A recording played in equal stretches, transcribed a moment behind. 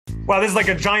Wow, this is like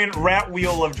a giant rat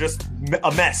wheel of just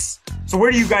a mess. So where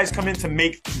do you guys come in to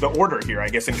make the order here, I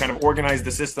guess, and kind of organize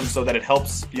the system so that it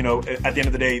helps, at the end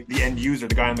of the day, the end user,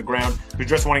 the guy on the ground who's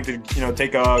just wanting to,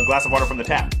 take a glass of water from the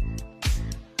tap?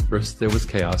 First, there was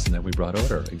chaos, and then we brought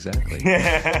order. Exactly.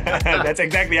 That's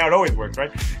exactly how it always works,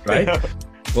 right? Right.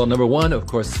 Well, number one, of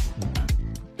course,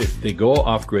 if they go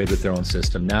off grid with their own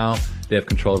system, now they have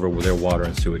control over their water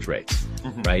and sewage rates,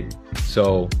 right?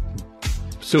 So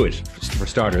sewage, for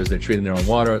starters, they're treating their own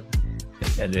water,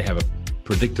 and they have a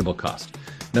predictable cost.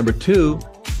 Number two,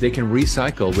 they can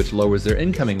recycle, which lowers their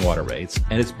incoming water rates,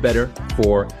 and it's better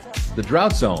for the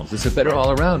drought zones. It's a better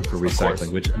all around for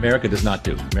recycling, which America does not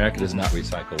do. America does not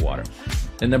recycle water.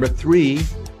 And number three,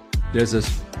 there's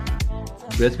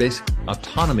basic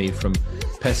autonomy from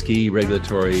pesky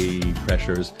regulatory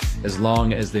pressures. As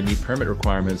long as they meet permit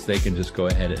requirements, they can just go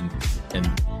ahead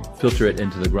and filter it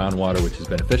into the groundwater, which is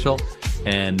beneficial,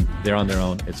 and they're on their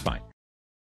own. It's fine.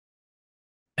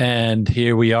 And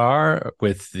here we are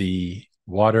with the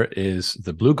water is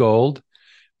the blue gold,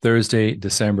 Thursday,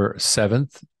 December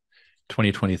 7th,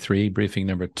 2023, briefing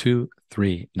number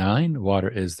 239. Water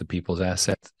is the people's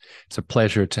asset. It's a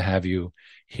pleasure to have you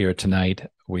here tonight.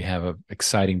 We have an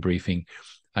exciting briefing.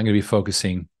 I'm going to be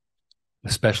focusing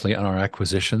especially on our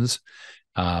acquisitions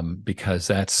because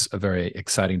that's a very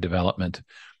exciting development.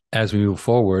 As we move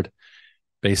forward,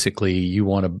 basically you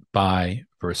want to buy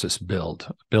versus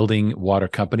build. Building water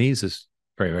companies is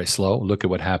very, very slow. Look at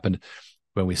what happened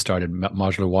when we started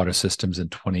modular water systems in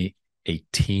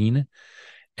 2018.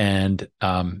 And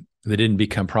they didn't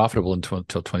become profitable until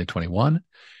 2021.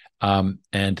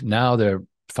 And now they're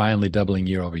finally doubling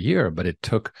year over year, but it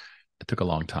took a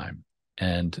long time.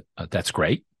 And that's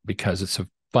great because it's a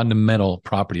fundamental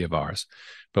property of ours,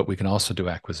 but we can also do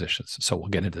acquisitions. So we'll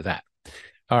get into that.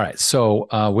 All right.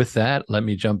 So with that, let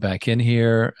me jump back in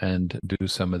here and do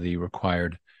some of the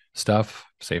required stuff,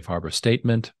 safe harbor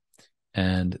statement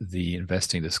and the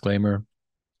investing disclaimer.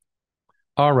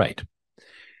 All right.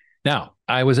 Now,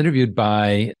 I was interviewed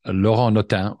by Laurent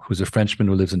Notin, who's a Frenchman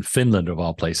who lives in Finland, of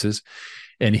all places,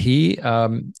 and he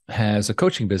has a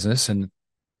coaching business, and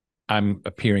I'm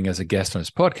appearing as a guest on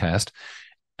his podcast,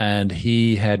 and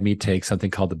he had me take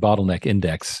something called the Bottleneck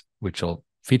Index, which will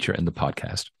feature in the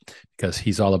podcast, because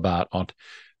he's all about on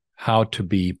how to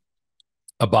be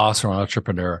a boss or an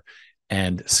entrepreneur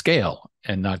and scale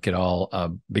and not get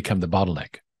all become the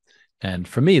bottleneck. And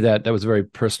for me, that was a very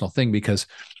personal thing because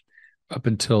up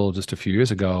until just a few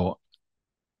years ago,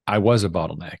 I was a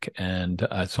bottleneck. And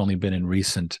it's only been in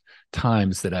recent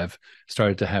times that I've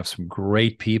started to have some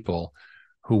great people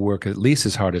who work at least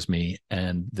as hard as me,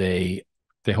 and they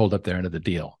hold up their end of the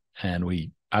deal. And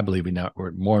I believe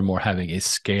we're more and more having a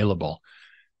scalable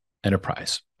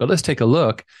enterprise. But let's take a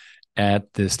look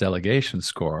at this delegation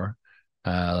score.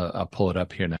 I'll pull it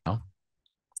up here now,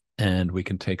 and we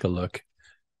can take a look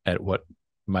at what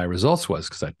my results was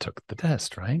because I took the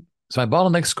test, right? So my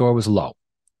bottleneck score was low,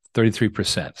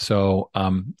 33%. So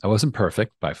I wasn't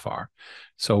perfect by far.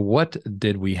 So what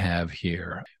did we have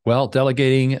here? Well,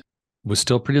 delegating was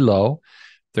still pretty low,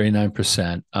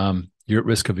 39%. You're at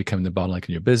risk of becoming the bottleneck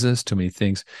in your business, too many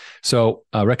things. So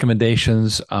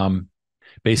recommendations,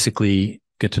 basically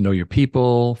get to know your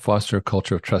people, foster a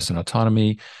culture of trust and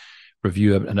autonomy,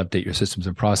 review and update your systems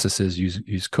and processes,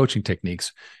 use coaching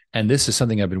techniques. And this is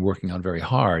something I've been working on very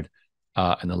hard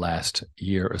in the last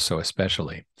year or so,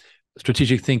 especially.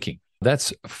 Strategic thinking,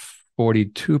 that's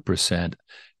 42%.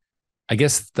 I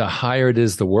guess the higher it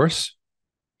is, the worse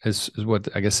is what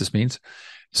I guess this means.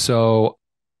 So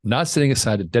not setting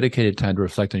aside a dedicated time to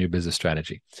reflect on your business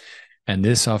strategy. And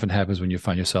this often happens when you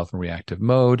find yourself in reactive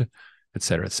mode, et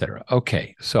cetera, et cetera.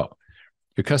 Okay, so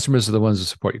your customers are the ones who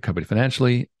support your company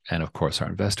financially, and of course, our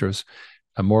investors.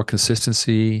 More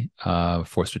consistency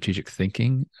for strategic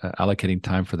thinking, allocating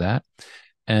time for that,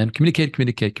 and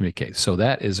communicate. So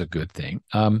that is a good thing.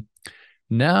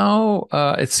 Now,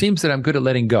 it seems that I'm good at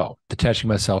letting go, detaching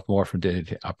myself more from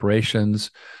day-to-day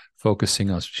operations, focusing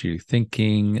on strategic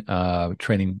thinking,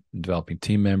 training and developing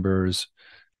team members,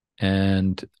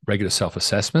 and regular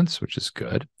self-assessments, which is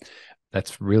good.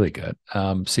 That's really good.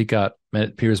 Seek out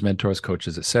peers, mentors,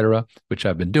 coaches, etc., which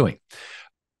I've been doing.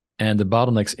 And the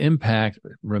bottleneck's impact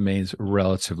remains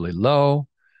relatively low.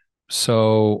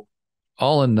 So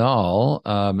all in all,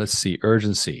 let's see,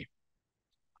 urgency.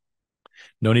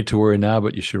 No need to worry now,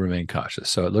 but you should remain cautious.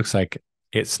 So it looks like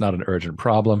it's not an urgent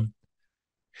problem.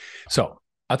 So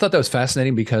I thought that was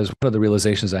fascinating because one of the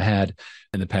realizations I had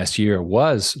in the past year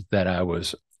was that I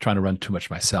was trying to run too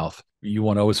much myself. You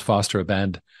want to always foster a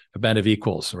band of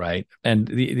equals, right? And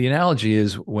the analogy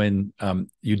is when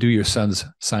you do your son's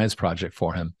science project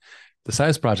for him, the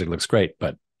science project looks great,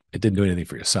 but it didn't do anything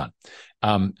for your son.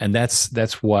 And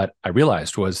that's what I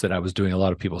realized, was that I was doing a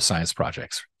lot of people's science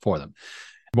projects for them.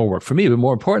 More work for me, but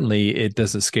more importantly, it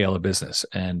doesn't scale a business,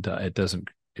 and it doesn't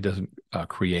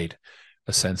create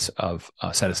a sense of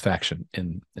satisfaction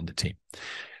in the team.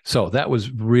 So that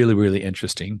was really, really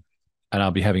interesting. And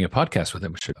I'll be having a podcast with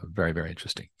him, which is very, very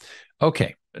interesting.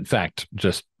 Okay. In fact,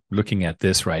 just looking at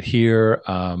this right here,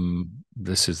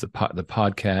 this is the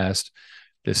podcast.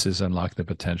 This is Unlock the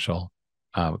Potential.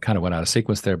 Kind of went out of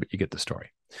sequence there, but you get the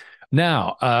story.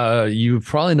 Now, you've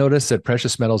probably noticed that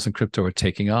precious metals and crypto are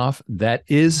taking off. That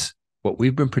is what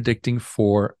we've been predicting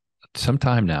for some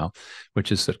time now,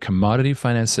 which is that commodity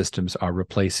finance systems are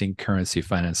replacing currency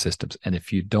finance systems. And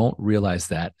if you don't realize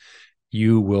that,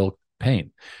 you will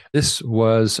pain. This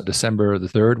was December the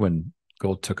 3rd when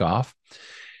gold took off.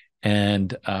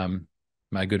 And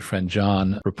my good friend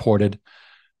John reported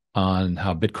on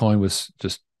how Bitcoin was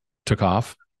just took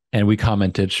off. And we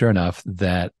commented, sure enough,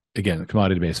 that, again, the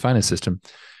commodity-based finance system,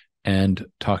 and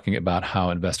talking about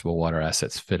how investable water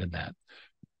assets fit in that.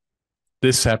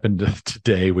 This happened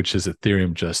today, which is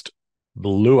Ethereum just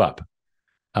blew up.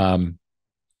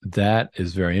 That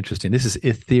is very interesting. This is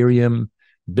Ethereum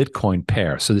Bitcoin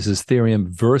pair. So this is Ethereum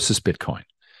versus Bitcoin.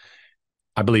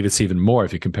 I believe it's even more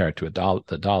if you compare it to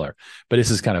the dollar. But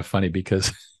this is kind of funny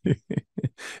because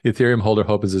Ethereum holder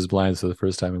opens his blinds for the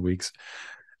first time in weeks,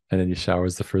 and then he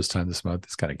showers the first time this month.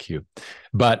 It's kind of cute.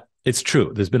 But it's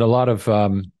true. There's been a lot of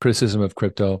criticism of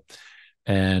crypto,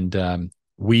 and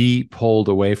we pulled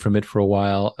away from it for a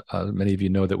while. Many of you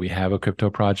know that we have a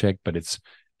crypto project, but it's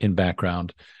in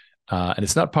background. And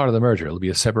it's not part of the merger. It'll be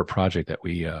a separate project that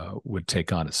we would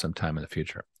take on at some time in the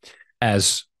future,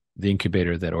 as the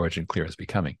incubator that Origin Clear is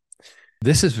becoming.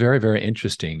 This is very, very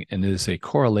interesting, and it is a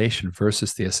correlation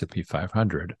versus the S&P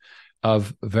 500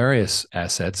 of various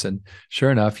assets. And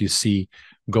sure enough, you see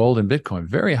gold and Bitcoin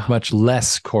very much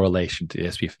less correlation to the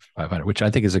S&P 500, which I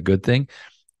think is a good thing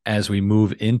as we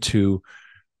move into,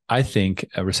 I think,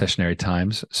 recessionary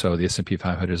times. So the S&P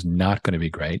 500 is not going to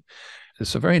be great.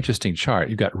 It's a very interesting chart.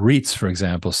 You've got REITs, for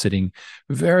example, sitting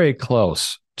very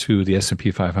close to the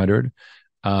S&P 500.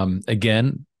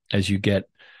 Again, as you get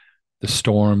the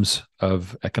storms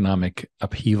of economic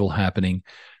upheaval happening,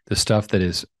 the stuff that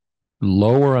is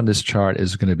lower on this chart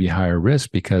is going to be higher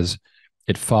risk because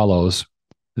it follows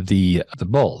the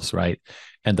bulls, right?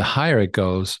 And the higher it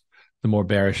goes, the more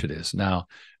bearish it is. Now,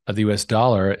 the US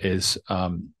dollar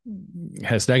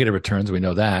has negative returns. We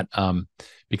know that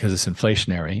because it's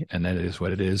inflationary, and that is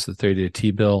what it is. The 30-day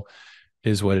T-bill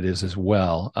is what it is as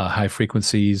well. High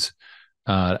frequencies,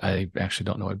 I actually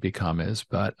don't know what BCOM is,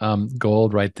 but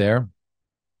gold right there.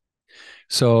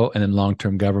 So, and then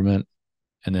long-term government,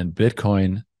 and then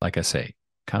Bitcoin, like I say,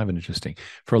 kind of interesting.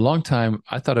 For a long time,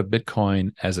 I thought of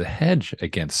Bitcoin as a hedge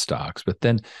against stocks, but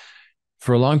then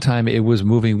for a long time, it was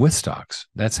moving with stocks.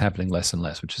 That's happening less and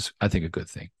less, which is, I think, a good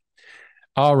thing.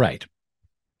 All right.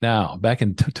 Now, back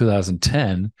in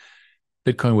 2010,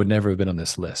 Bitcoin would never have been on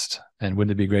this list. And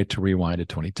wouldn't it be great to rewind to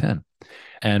 2010?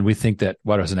 And we think that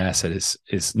water as an asset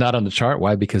is not on the chart.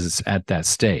 Why? Because it's at that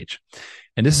stage.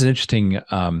 And this is an interesting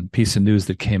piece of news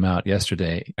that came out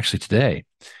yesterday, actually today.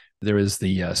 There is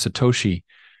the Satoshi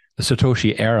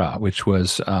era, which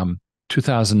was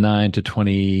 2009 to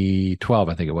 2012,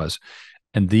 I think it was.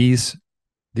 And these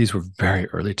were very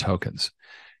early tokens.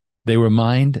 They were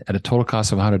mined at a total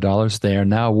cost of $100. They are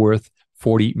now worth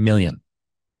 $40 million.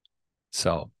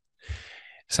 So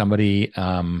somebody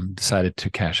decided to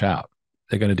cash out.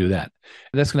 They're going to do that.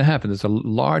 And that's going to happen. There's a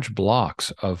large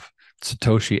blocks of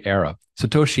Satoshi era.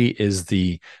 Satoshi is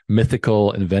the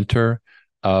mythical inventor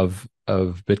of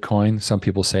Bitcoin. Some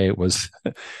people say it was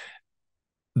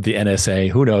the NSA.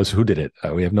 Who knows who did it?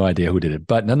 We have no idea who did it.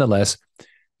 But nonetheless,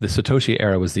 the Satoshi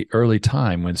era was the early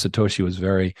time when Satoshi was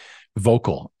very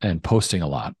vocal and posting a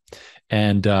lot.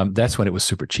 And that's when it was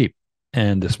super cheap.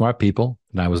 And the smart people,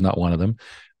 and I was not one of them,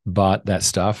 bought that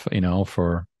stuff,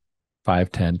 for $5,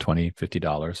 $10, $20,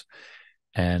 $50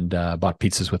 and bought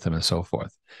pizzas with them and so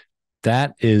forth.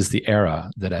 That is the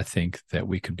era that I think that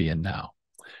we could be in now.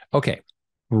 Okay.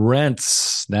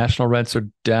 Rents, national rents are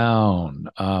down.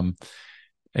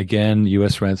 Again,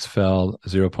 U.S. rents fell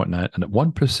 0.9 and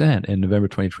 1% in November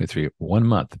 2023, 1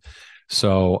 month.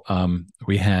 So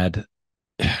we had,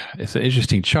 it's an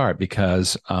interesting chart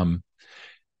because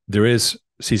there is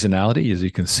seasonality, as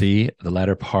you can see, the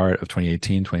latter part of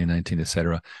 2018, 2019, et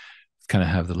cetera, kind of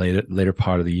have the later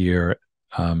part of the year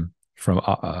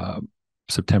from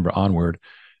September onward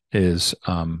is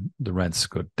the rents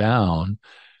go down.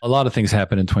 A lot of things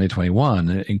happened in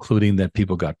 2021, including that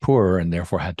people got poorer and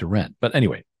therefore had to rent. But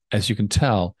anyway, as you can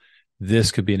tell,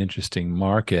 this could be an interesting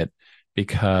market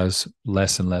because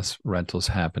less and less rentals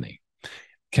happening.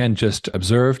 Ken just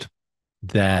observed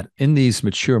that in these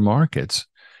mature markets,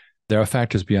 there are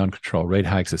factors beyond control, rate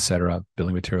hikes, et cetera,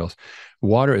 building materials.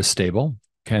 Water is stable.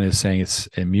 Ken is saying it's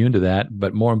immune to that.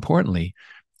 But more importantly,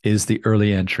 is the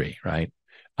early entry, right?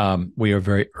 We are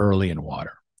very early in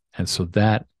water. And so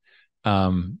that,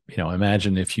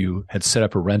 imagine if you had set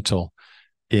up a rental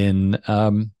in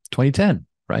 2010,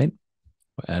 right?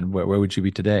 And where would you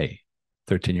be today,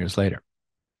 13 years later?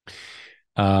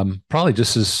 Probably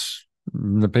just as,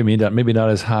 maybe not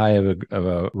as high of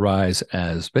a rise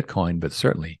as Bitcoin, but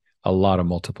certainly a lot of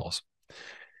multiples.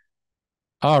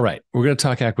 All right, we're going to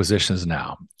talk acquisitions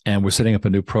now, and we're setting up a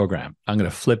new program. I'm going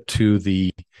to flip to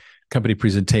the company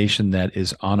presentation that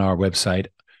is on our website.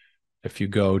 If you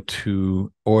go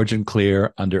to Origin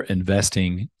Clear under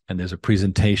investing, and there's a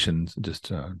presentation,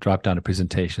 just drop down to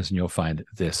presentations and you'll find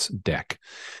this deck.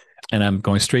 And I'm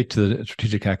going straight to the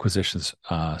strategic acquisitions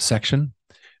section,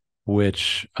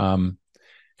 which,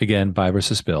 again, buy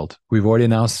versus build. We've already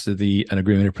announced an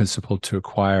agreement in principle to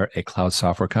acquire a cloud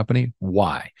software company.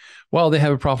 Why? Well, they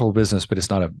have a profitable business, but it's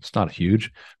not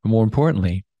huge. But more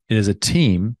importantly, it is a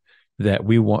team that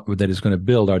we want that is going to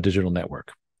build our digital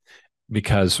network.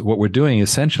 Because what we're doing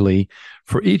essentially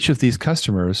for each of these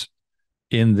customers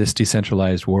in this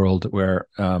decentralized world where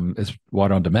it's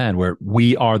water on demand, where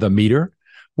we are the meter,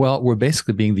 well, we're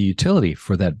basically being the utility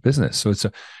for that business. So it's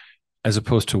as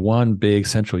opposed to one big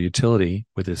central utility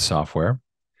with its software,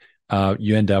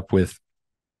 you end up with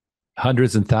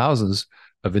hundreds and thousands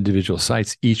of individual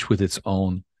sites, each with its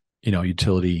own,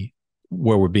 utility,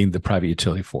 where we're being the private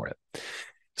utility for it.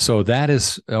 So that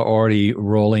is already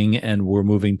rolling, and we're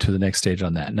moving to the next stage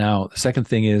on that. Now, the second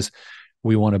thing is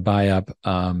we want to buy up,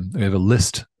 we have a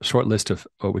short list of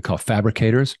what we call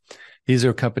fabricators. These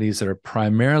are companies that are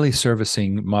primarily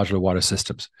servicing modular water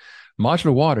systems.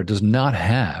 Modular water does not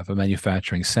have a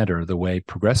manufacturing center the way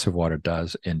Progressive Water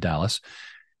does in Dallas.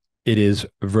 It is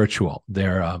virtual.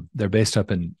 They're based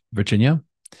up in Virginia,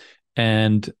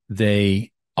 and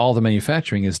all the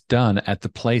manufacturing is done at the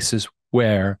places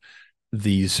where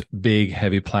these big,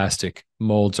 heavy plastic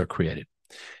molds are created.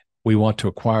 We want to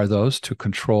acquire those to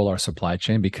control our supply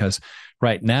chain, because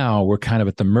right now we're kind of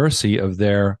at the mercy of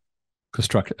their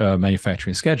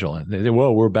manufacturing schedule. And they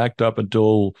well, we're backed up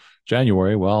until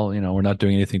January. Well, we're not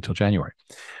doing anything until January.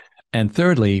 And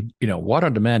thirdly, water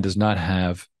on demand does not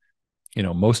have,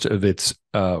 most of its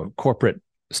corporate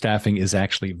staffing is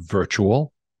actually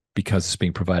virtual because it's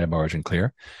being provided by Origin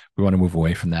Clear. We want to move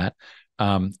away from that.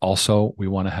 Also, we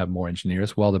want to have more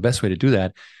engineers. Well, the best way to do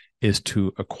that is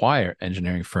to acquire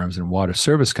engineering firms and water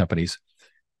service companies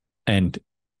and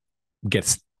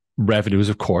get revenues,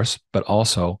 of course, but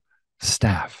also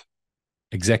staff,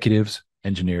 executives,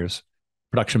 engineers,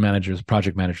 production managers,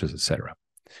 project managers, etc.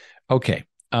 Okay,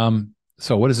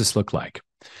 so what does this look like?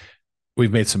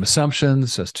 We've made some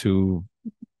assumptions as to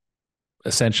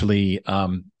essentially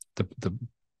the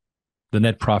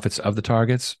net profits of the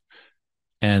targets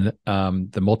and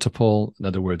the multiple. In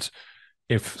other words,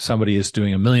 if somebody is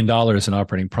doing $1 million in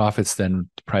operating profits, then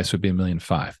the price would be $1.5 million.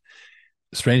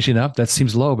 Strangely enough, that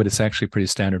seems low, but it's actually pretty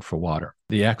standard for water.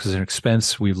 The acquisition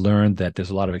expense, we've learned that there's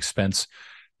a lot of expense,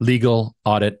 legal,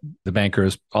 audit, the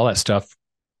bankers, all that stuff.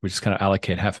 We just kind of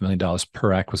allocate $500,000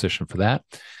 per acquisition for that.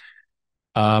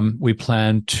 We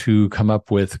plan to come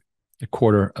up with a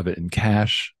quarter of it in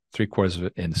cash, 3/4 of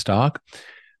it in stock.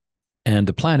 And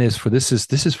the plan is this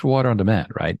is for water on demand,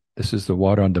 right? This is the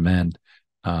water on demand.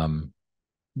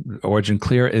 Origin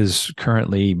Clear is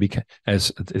currently,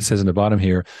 as it says in the bottom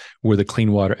here, we're the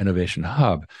Clean Water Innovation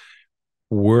Hub.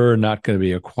 We're not going to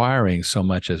be acquiring so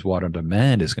much as water on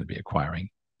demand is going to be acquiring.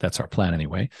 That's our plan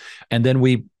anyway. And then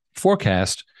we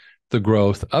forecast the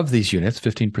growth of these units,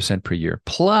 15% per year,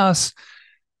 plus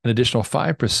an additional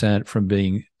 5% from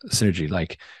being synergy.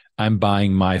 Like I'm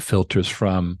buying my filters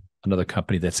from another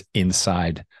company that's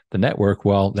inside the network.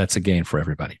 Well, that's a gain for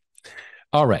everybody.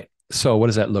 All right. So what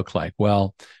does that look like?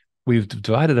 Well, we've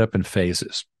divided up in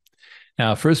phases.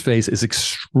 Now, first phase is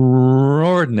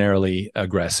extraordinarily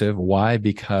aggressive. Why?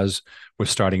 Because we're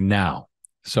starting now.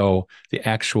 So the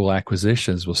actual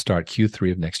acquisitions will start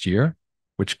Q3 of next year,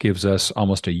 which gives us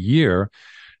almost a year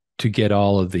to get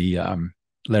all of the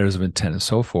letters of intent and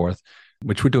so forth,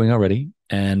 which we're doing already.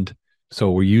 And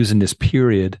so we're using this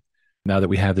period now that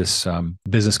we have this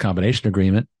business combination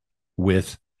agreement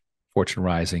with Fortune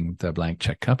Rising, the blank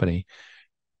check company.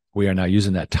 We are now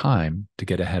using that time to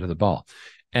get ahead of the ball.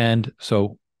 And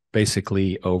so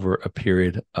basically over a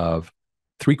period of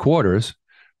 3 quarters,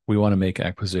 we want to make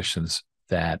acquisitions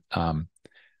that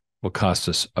will cost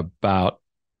us about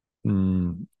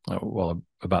well,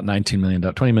 about $19 million,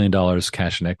 $20 million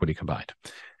cash and equity combined.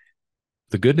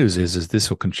 The good news is this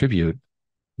will contribute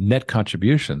net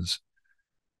contributions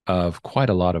of quite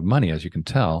a lot of money, as you can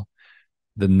tell.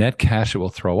 The net cash it will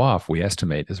throw off, we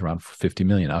estimate, is around 50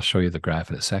 million. I'll show you the graph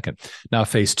in a second. Now,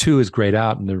 phase two is grayed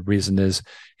out, and the reason is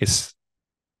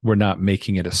we're not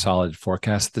making it a solid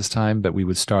forecast at this time, but we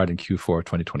would start in Q4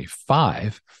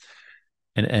 2025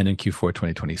 and end in Q4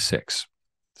 2026.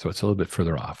 So it's a little bit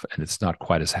further off, and it's not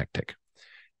quite as hectic.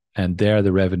 And there,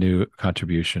 the revenue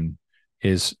contribution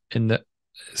is in the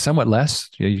somewhat less.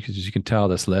 You can tell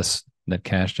there's less net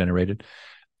cash generated.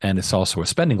 And it's also we're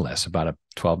spending less, about a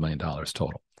 $12 million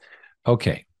total.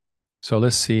 Okay, so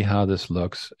let's see how this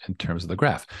looks in terms of the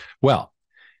graph. Well,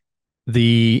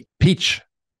 the peach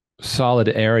solid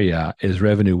area is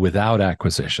revenue without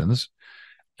acquisitions.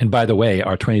 And by the way,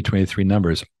 our 2023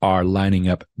 numbers are lining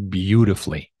up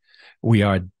beautifully. We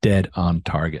are dead on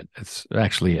target. It's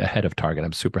actually ahead of target.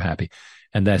 I'm super happy.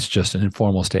 And that's just an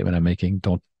informal statement I'm making.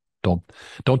 Don't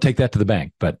take that to the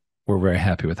bank, but we're very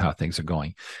happy with how things are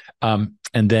going.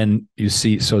 And then you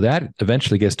see, so that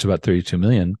eventually gets to about 32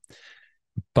 million,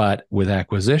 but with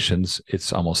acquisitions,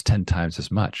 it's almost 10 times as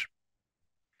much.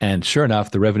 And sure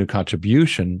enough, the revenue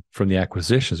contribution from the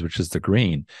acquisitions, which is the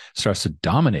green, starts to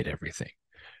dominate everything,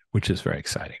 which is very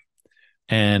exciting.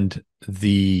 And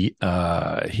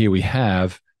here we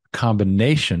have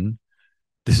combination.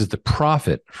 This is the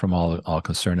profit from all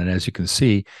concerned. And as you can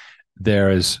see, there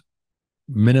is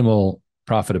minimal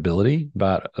profitability,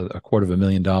 about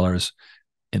 $250,000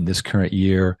 in this current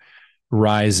year,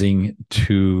 rising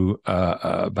to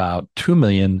about 2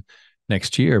 million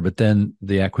next year. But then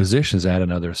the acquisitions add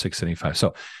another 675.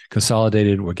 So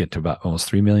consolidated, we'll get to about almost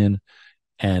 3 million,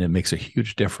 and it makes a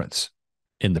huge difference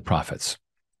in the profits.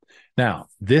 Now,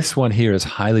 this one here is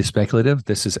highly speculative.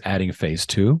 This is adding phase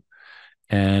two,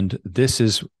 and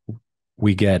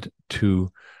we get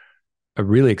to a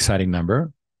really exciting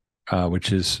number,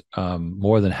 which is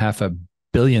more than $500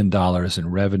 million in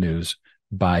revenues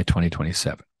by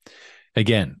 2027.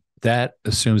 Again, that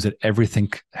assumes that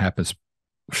everything happens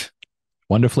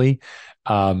wonderfully,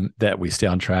 that we stay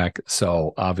on track.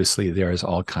 So obviously there is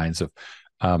all kinds of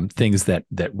things that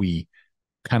we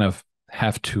kind of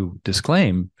have to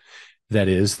disclaim. That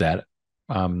is that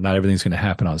not everything's going to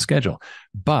happen on schedule,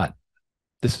 but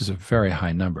this is a very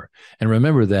high number. And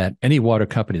remember that any water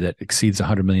company that exceeds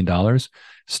 $100 million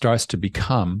starts to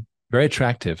become very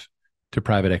attractive to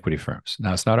private equity firms.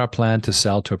 Now, it's not our plan to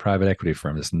sell to a private equity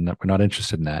firm. We're not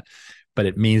interested in that, but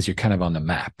it means you're kind of on the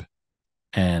map.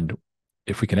 And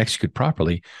if we can execute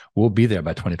properly, we'll be there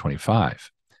by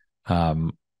 2025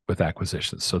 with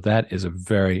acquisitions. So that is a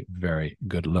very, very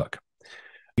good look.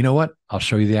 You know what? I'll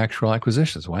show you the actual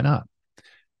acquisitions. Why not?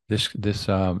 I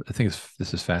think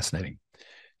this is fascinating.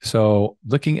 So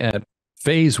looking at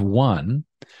phase one,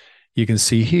 you can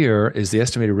see here is the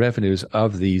estimated revenues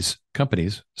of these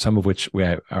companies, some of which we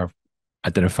are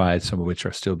identified, some of which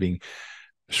are still being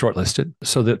shortlisted.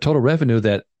 So the total revenue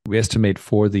that we estimate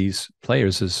for these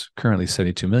players is currently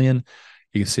 72 million.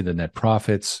 You can see the net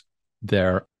profits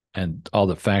there and all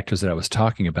the factors that I was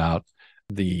talking about,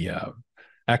 the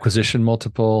acquisition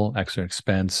multiple, acquisition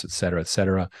expense, et cetera, et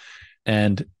cetera.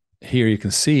 And here you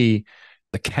can see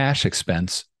the cash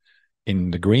expense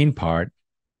in the green part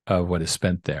of what is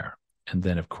spent there. And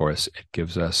then, of course, it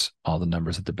gives us all the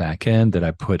numbers at the back end that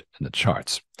I put in the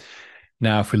charts.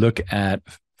 Now, if we look at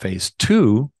phase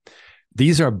two,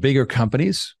 these are bigger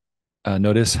companies.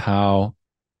 Notice how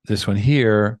this one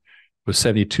here was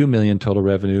 72 million total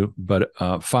revenue, but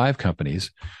 5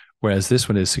 companies, whereas this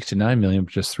one is 69 million,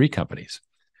 just 3 companies.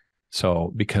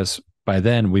 So because by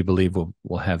then we believe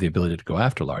we'll have the ability to go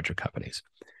after larger companies.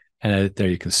 And there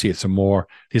you can see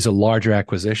these are larger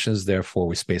acquisitions, therefore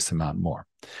we space them out more.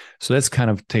 So that's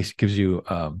kind of gives you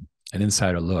an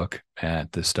insider look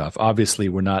at this stuff. Obviously,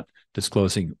 we're not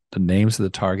disclosing the names of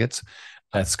the targets.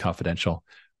 That's confidential.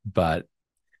 But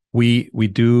we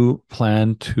do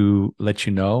plan to let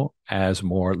you know as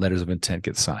more letters of intent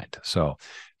get signed. So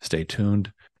stay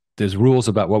tuned. There's rules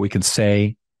about what we can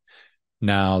say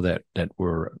now that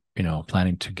we're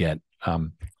planning to get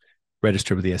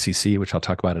registered with the SEC, which I'll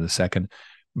talk about in a second.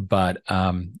 But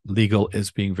legal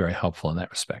is being very helpful in that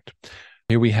respect.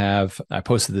 Here we have, I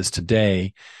posted this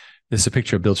today. This is a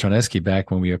picture of Bill Charneski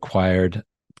back when we acquired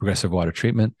Progressive Water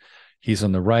Treatment. He's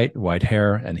on the right, white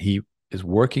hair, and he is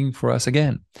working for us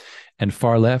again. And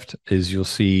far left is, you'll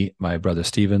see my brother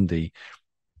Stephen, the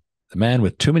man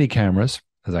with too many cameras,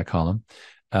 as I call him.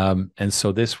 And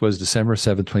so this was December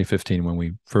 7th, 2015, when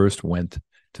we first went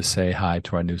to say hi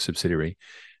to our new subsidiary.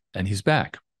 And he's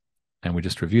back. And we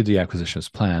just reviewed the acquisitions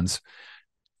plans.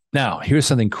 Now, here's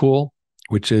something cool,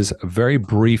 which is a very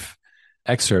brief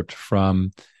excerpt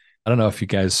from, I don't know if you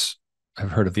guys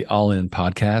have heard of the All In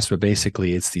podcast, but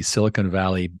basically it's the Silicon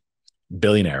Valley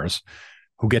billionaires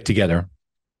who get together.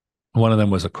 One of them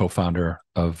was a co-founder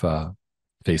of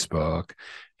Facebook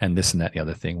and this and that, and the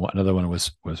other thing. Another one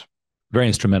was very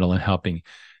instrumental in helping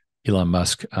Elon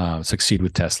Musk succeed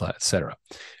with Tesla, et cetera.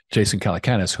 Jason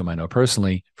Calacanis, whom I know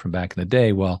personally from back in the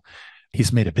day, well,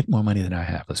 he's made a bit more money than I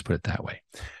have. Let's put it that way.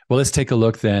 Well, let's take a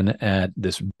look then at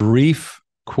this brief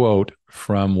quote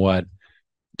from what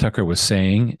Tucker was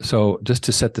saying. So just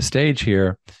to set the stage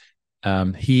here,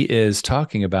 he is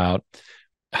talking about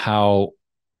how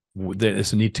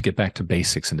there's a need to get back to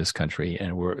basics in this country,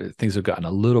 and things have gotten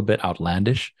a little bit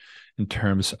outlandish in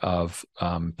terms of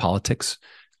politics,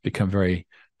 become very,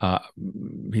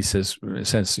 he says, in a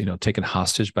sense, taken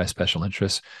hostage by special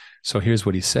interests. So here's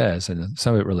what he says, and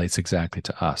some of it relates exactly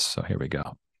to us. So here we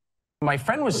go. My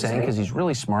friend was saying, because he's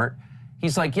really smart,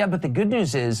 he's like, yeah, but the good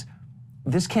news is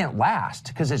this can't last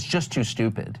because it's just too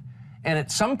stupid. And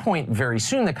at some point very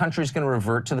soon, the country's going to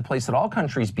revert to the place that all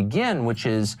countries begin, which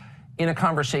is in a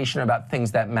conversation about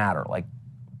things that matter, like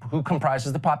who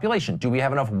comprises the population? Do we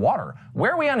have enough water?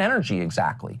 Where are we on energy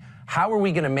exactly? How are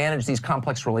we going to manage these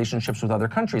complex relationships with other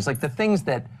countries? Like the things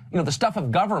that, the stuff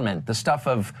of government, the stuff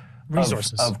of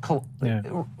resources.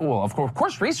 Well, of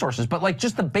course, resources, but like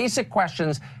just the basic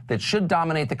questions that should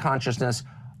dominate the consciousness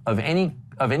of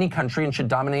any country and should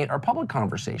dominate our public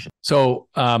conversation. So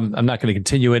I'm not going to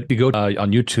continue it. You go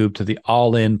on YouTube to the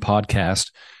All In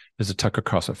podcast. There's a Tucker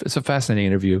Carlson. It's a fascinating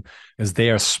interview because they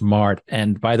are smart.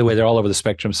 And by the way, they're all over the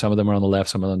spectrum. Some of them are on the left,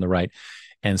 some of them on the right.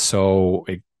 And so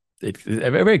it's a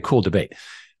very cool debate.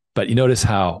 But you notice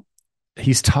how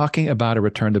he's talking about a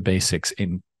return to basics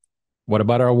in what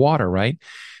about our water, right?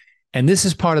 And this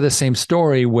is part of the same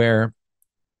story where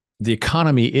the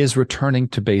economy is returning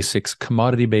to basics,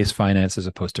 commodity-based finance as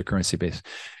opposed to currency-based.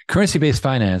 Currency-based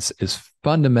finance is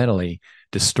fundamentally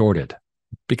distorted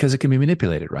because it can be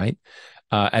manipulated, right?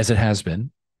 As it has been.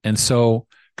 And so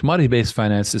commodity-based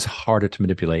finance is harder to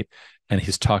manipulate. And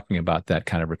he's talking about that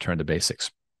kind of return to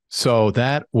basics. So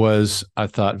that was, I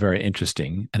thought, very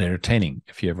interesting and entertaining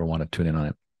if you ever want to tune in on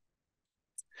it.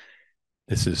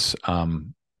 This is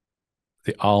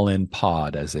the All-In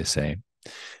Pod, as they say.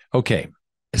 Okay.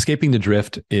 Escaping the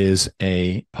Drift is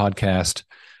a podcast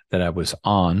that I was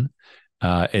on.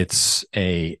 It's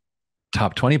a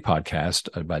top 20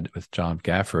 podcast with John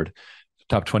Gafford,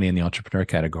 top 20 in the entrepreneur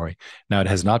category. Now, it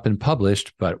has not been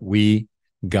published, but we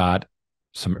got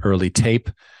some early tape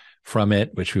from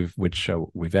it, which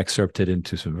we've excerpted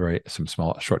into some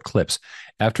small short clips.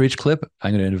 After each clip,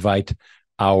 I'm going to invite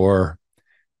our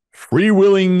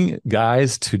freewheeling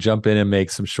guys to jump in and make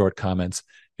some short comments,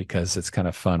 because it's kind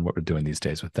of fun what we're doing these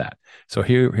days with that. So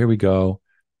here we go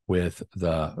with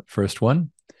the first one.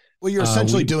 Well, you're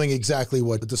essentially doing exactly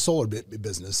what the solar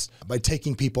business, by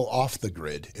taking people off the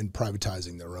grid and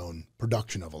privatizing their own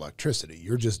production of electricity.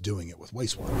 You're just doing it with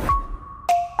wastewater.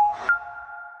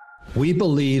 We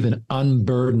believe in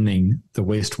unburdening the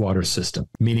wastewater system,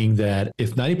 meaning that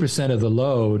if 90% of the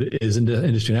load is into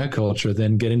industry and agriculture,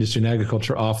 then get industry and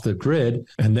agriculture off the grid,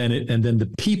 and then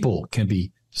the people can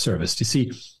be serviced. You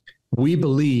see, we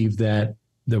believe that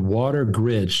the water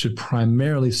grid should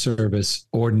primarily service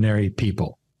ordinary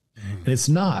people. And it's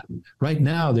not. Right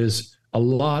now, there's a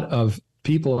lot of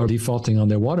people are defaulting on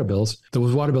their water bills.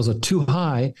 Those water bills are too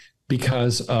high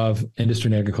because of industry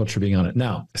and agriculture being on it.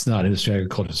 Now, it's not industry and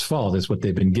agriculture's fault. It's what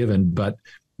they've been given. But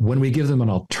when we give them an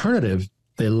alternative,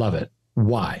 they love it.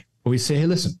 Why? When we say, hey,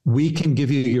 listen, we can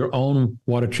give you your own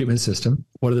water treatment system.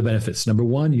 What are the benefits? Number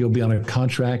one, you'll be on a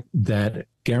contract that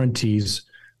guarantees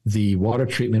the water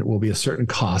treatment will be a certain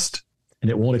cost,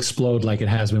 and it won't explode like it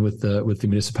has been with the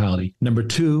municipality. Number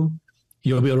two,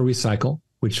 you'll be able to recycle,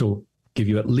 which will give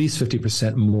you at least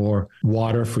 50% more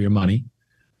water for your money,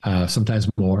 sometimes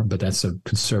more, but that's a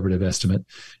conservative estimate.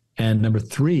 And number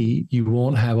three, you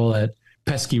won't have all that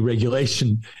pesky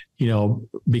regulation,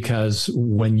 because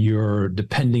when you're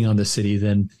depending on the city,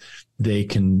 then they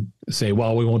can say,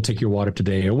 well, we won't take your water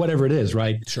today, or whatever it is,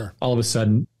 right? Sure. All of a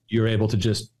sudden, you're able to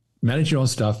just manage your own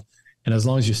stuff. And as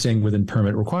long as you're staying within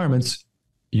permit requirements,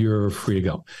 you're free to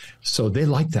go. So they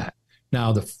like that.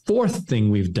 Now, the fourth thing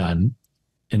we've done,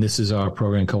 and this is our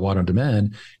program called Water on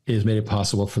Demand, is made it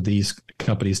possible for these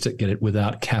companies to get it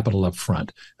without capital up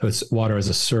front. So it's water as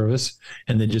a service,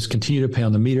 and then just continue to pay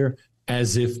on the meter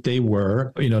as if they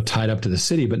were, tied up to the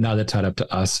city, but now they're tied up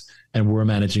to us and we're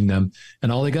managing them.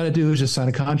 And all they got to do is just sign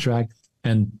a contract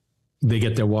and they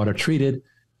get their water treated,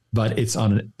 but it's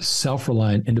on a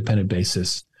self-reliant, independent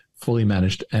basis, fully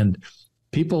managed. And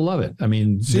people love it. I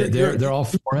mean, So they're all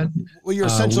for it. Well, you're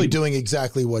essentially doing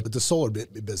exactly what the solar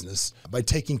business, by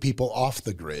taking people off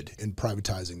the grid and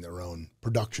privatizing their own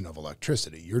production of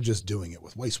electricity. You're just doing it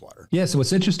with wastewater. Yeah. So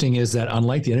what's interesting is that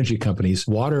unlike the energy companies,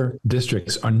 water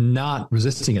districts are not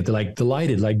resisting it. They're like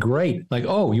delighted, like great, like,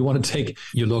 oh, you want to take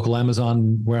your local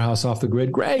Amazon warehouse off the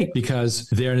grid? Great, because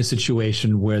they're in a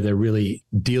situation where they're really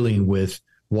dealing with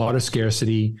water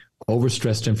scarcity,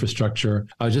 overstressed infrastructure.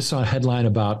 I just saw a headline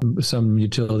about some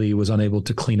utility was unable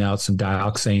to clean out some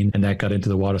dioxane, and that got into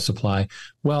the water supply.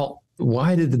 Well,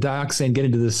 why did the dioxane get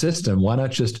into the system? Why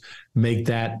not just make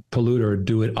that polluter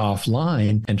do it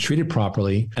offline and treat it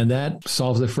properly? And that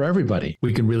solves it for everybody.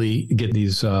 We can really get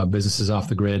these businesses off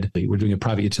the grid. We're doing a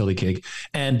private utility cake.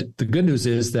 And the good news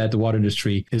is that the water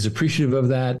industry is appreciative of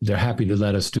that. They're happy to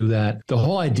let us do that. The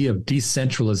whole idea of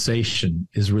decentralization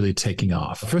is really taking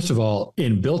off. First of all,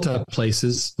 in built up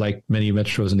places like many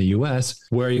metros in the US,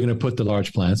 where are you going to put the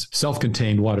large plants?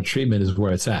 Self-contained water treatment is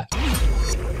where it's at.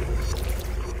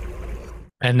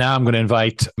 And now I'm going to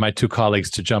invite my two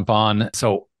colleagues to jump on.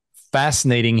 So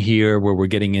fascinating here, where we're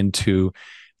getting into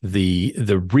the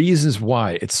reasons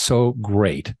why it's so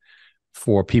great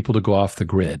for people to go off the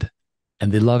grid.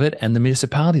 And they love it, and the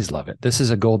municipalities love it. This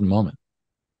is a golden moment.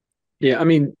 Yeah, I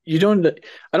mean, I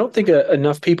don't think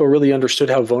enough people really understood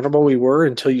how vulnerable we were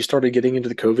until you started getting into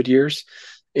the COVID years,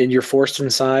 and you're forced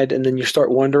inside, and then you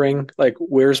start wondering, like,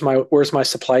 where's my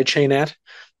supply chain at?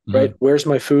 Right? Where's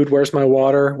my food? Where's my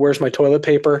water? Where's my toilet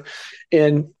paper?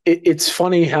 And it's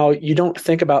funny how you don't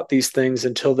think about these things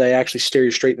until they actually stare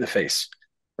you straight in the face.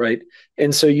 Right.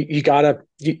 And so you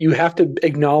have to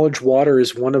acknowledge water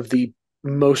is one of the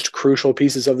most crucial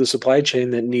pieces of the supply chain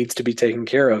that needs to be taken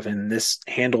care of. And this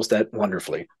handles that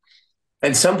wonderfully.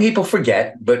 And some people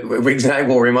forget, but Riggs and I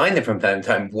will remind them from time to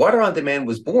time, water on demand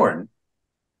was born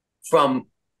from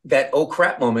that oh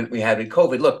crap moment we had with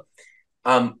COVID. Look,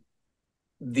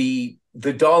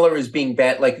 the dollar is being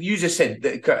bad, like you just said,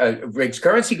 Riggs,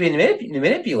 currency being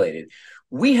manipulated.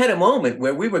 We had a moment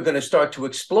where we were going to start to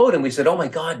explode, and we said, oh my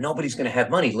God, nobody's going to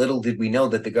have money. Little did we know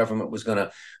that the government was going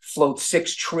to float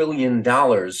 $6 trillion,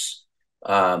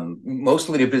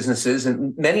 mostly to businesses,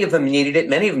 and many of them needed it,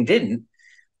 many of them didn't.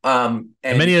 And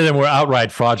many of them were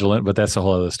outright fraudulent, but that's a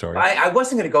whole other story. I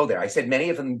wasn't going to go there. I said many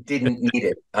of them didn't need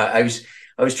it. I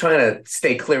was trying to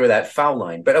stay clear of that foul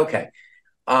line, but okay.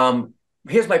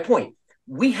 Here's my point.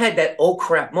 We had that oh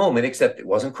crap moment, except it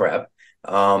wasn't crap.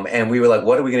 And we were like,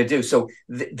 what are we going to do? So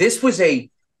this was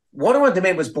water on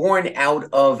demand was born out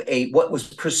of what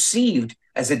was perceived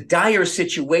as a dire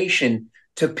situation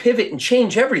to pivot and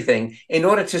change everything in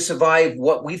order to survive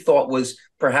what we thought was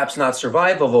perhaps not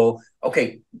survivable.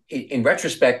 Okay, in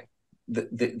retrospect,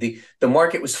 the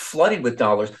market was flooded with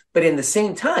dollars, but in the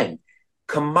same time,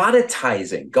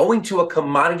 commoditizing, going to a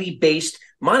commodity-based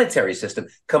monetary system,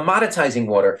 commoditizing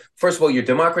water. First of all, you're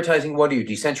democratizing water, you're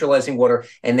decentralizing water,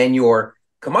 and then you're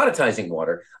commoditizing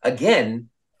water. Again,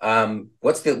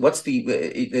 what's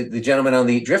the gentleman on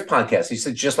the Drift podcast? He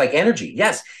said, just like energy.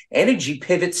 Yes, energy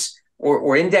pivots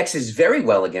or indexes very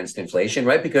well against inflation,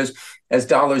 right? Because as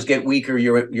dollars get weaker,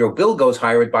 your bill goes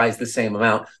higher, it buys the same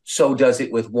amount. So does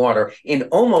it with water, in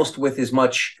almost with as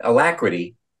much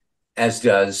alacrity as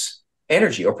does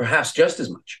energy, or perhaps just as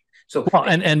much. So, well,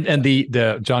 and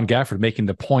the John Gafford making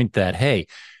the point that, hey,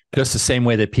 just the same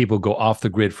way that people go off the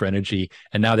grid for energy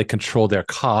and now they control their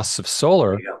costs of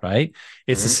solar, right?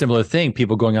 It's a similar thing.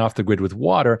 People going off the grid with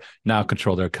water now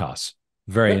control their costs.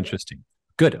 Very interesting.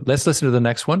 Good. Let's listen to the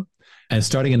next one. And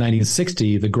starting in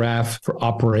 1960, the graph for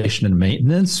operation and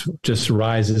maintenance just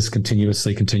rises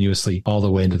continuously all the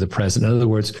way into the present. In other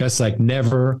words, that's like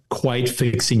never quite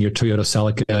fixing your Toyota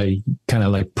Celica, kind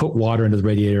of like put water into the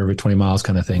radiator every 20 miles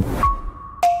kind of thing.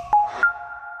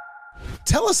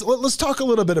 Tell us, let's talk a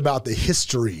little bit about the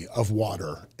history of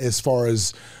water as far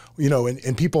as, you know,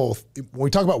 and people, when we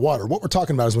talk about water, what we're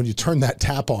talking about is when you turn that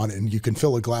tap on and you can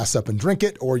fill a glass up and drink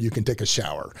it, or you can take a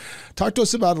shower. Talk to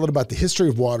us about a little about the history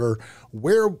of water,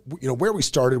 where we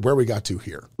started, where we got to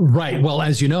here. Right. Well,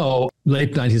 as you know,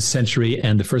 late 19th century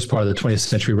and the first part of the 20th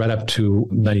century, right up to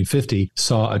 1950,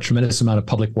 saw a tremendous amount of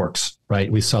public works,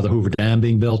 right? We saw the Hoover Dam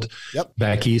being built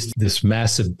back east, this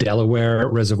massive Delaware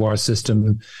reservoir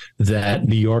system that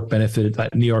New York benefited.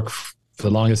 New York, for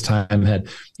the longest time, had,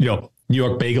 New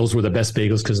York bagels were the best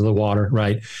bagels because of the water,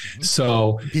 right?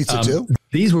 So pizza too.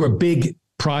 These were big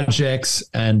projects,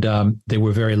 and they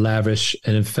were very lavish.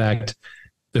 And in fact,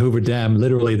 the Hoover Dam,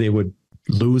 literally, they would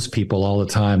lose people all the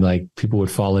time. Like people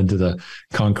would fall into the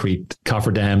concrete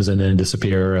cofferdams and then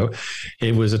disappear.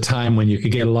 It was a time when you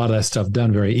could get a lot of that stuff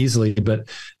done very easily. But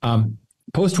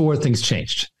post-war, things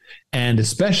changed. And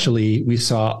especially, we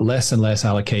saw less and less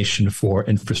allocation for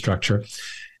infrastructure.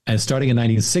 And starting in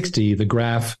 1960, the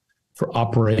graph for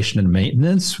operation and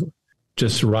maintenance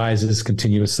just rises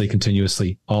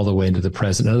continuously all the way into the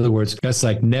present. In other words, that's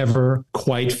like never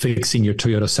quite fixing your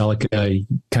Toyota Celica,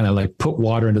 kind of like put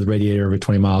water into the radiator every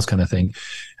 20 miles kind of thing.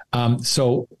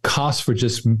 So costs for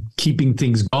just keeping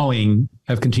things going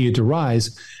have continued to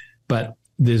rise, but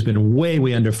there's been way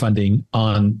underfunding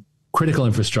on critical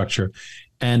infrastructure.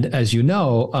 And as you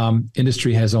know,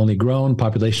 industry has only grown,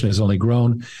 population has only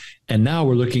grown. And now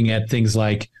we're looking at things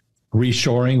like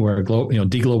reshoring, where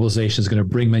deglobalization is going to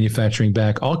bring manufacturing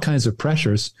back, all kinds of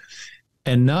pressures.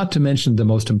 And not to mention the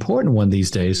most important one these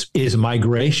days is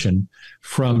migration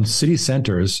from city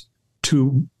centers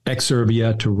to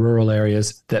exurbia, to rural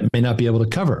areas that may not be able to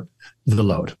cover the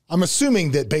load. I'm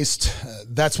assuming that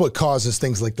that's what causes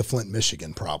things like the Flint,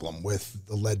 Michigan problem with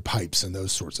the lead pipes and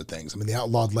those sorts of things. I mean, they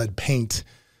outlawed lead paint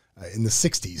in the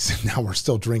 60s. Now we're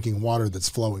still drinking water that's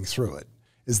flowing through it.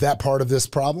 Is that part of this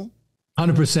problem?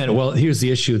 100%. Well, here's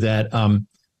the issue that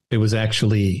it was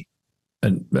actually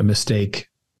a mistake.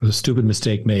 It was a stupid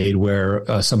mistake made where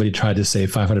somebody tried to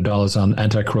save $500 on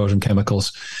anti-corrosion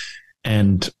chemicals,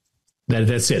 and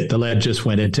that's it. The lead just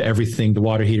went into everything. The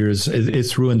water heaters,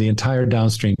 it's ruined the entire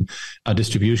downstream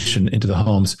distribution into the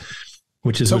homes,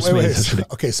 which is what's made such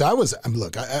a... Okay, so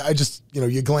I just,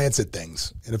 you glance at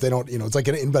things, and if they don't, it's like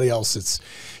anybody else,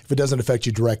 if it doesn't affect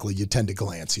you directly, you tend to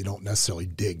glance. You don't necessarily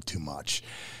dig too much.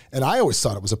 And I always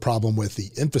thought it was a problem with the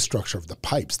infrastructure of the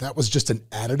pipes. That was just an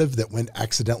additive that went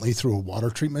accidentally through a water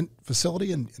treatment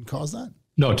facility and caused that?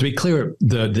 No, to be clear,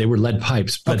 they were lead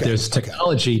pipes, but there's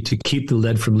technology to keep the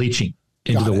lead from leaching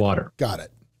into the water. Got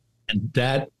it. And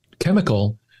that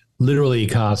chemical literally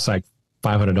costs like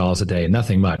 $500 a day,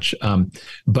 nothing much.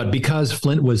 But because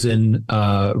Flint was in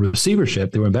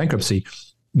receivership, they were in bankruptcy,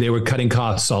 they were cutting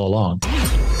costs all along.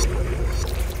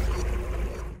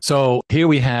 So here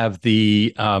we have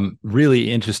the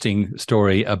really interesting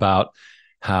story about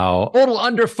how total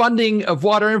underfunding of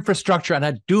water infrastructure. And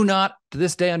I do not to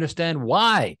this day understand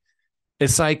why.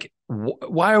 It's like,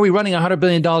 why are we running $100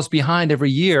 billion behind every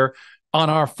year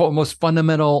on our most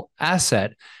fundamental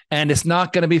asset? And it's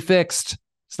not going to be fixed.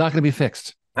 It's not going to be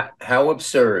fixed. How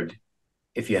absurd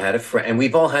if you had a friend, and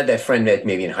we've all had that friend that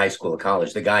maybe in high school or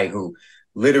college, the guy who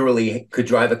literally could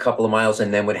drive a couple of miles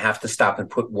and then would have to stop and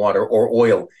put water or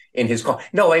oil in his car.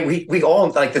 No, we all,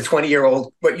 like the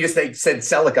 20-year-old, what you said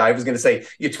Celica, I was going to say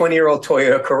your 20-year-old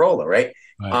Toyota Corolla, right?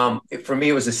 For me,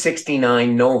 it was a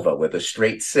 69 Nova with a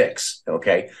straight 6,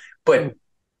 okay? But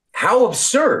how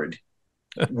absurd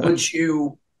would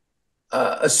you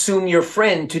assume your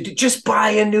friend to just buy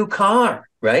a new car,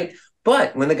 right?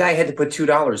 But when the guy had to put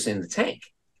 $2 in the tank,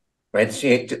 right?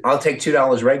 I'll take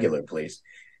 $2 regular, please.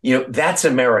 That's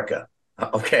America.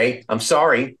 Okay. I'm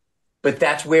sorry, but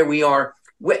that's where we are.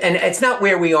 And it's not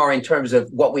where we are in terms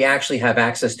of what we actually have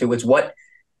access to. It's what,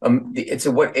 it's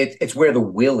where the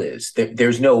will is.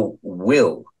 There's no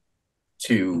will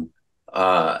to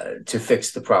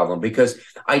fix the problem, because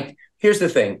here's the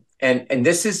thing. And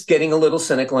this is getting a little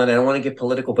cynical, and I don't want to get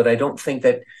political, but I don't think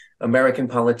that American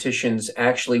politicians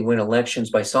actually win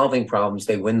elections by solving problems.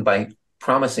 They win by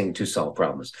promising to solve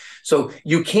problems. So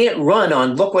you can't run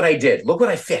on, look what I did, look what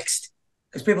I fixed.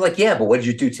 Because people are like, yeah, but what did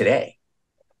you do today?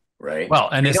 Right. Well,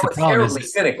 and it's terribly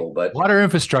cynical, but water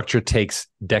infrastructure takes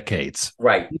decades.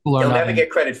 Right. People are never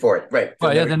get credit for it. Right.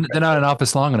 Well, yeah, they're not in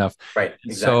office long enough. Right.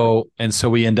 Exactly. So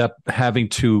we end up having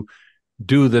to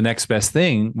do the next best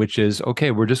thing, which is,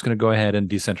 okay, we're just going to go ahead and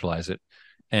decentralize it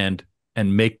and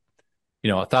make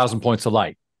 1,000 points of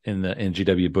light in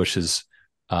G.W. Bush's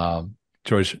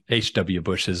George H.W.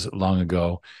 Bush's long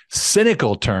ago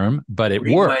cynical term, but it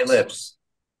works. My lips.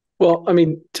 Well, I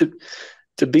mean,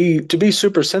 to be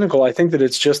super cynical, I think that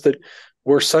it's just that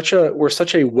we're such a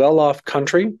well-off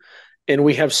country, and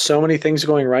we have so many things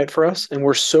going right for us, and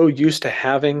we're so used to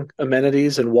having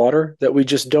amenities and water that we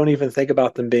just don't even think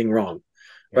about them being wrong.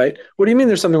 Right? What do you mean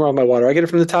there's something wrong with my water? I get it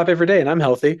from the top every day and I'm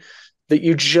healthy. That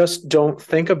you just don't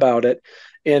think about it.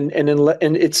 And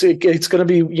it's going to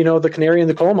be, the canary in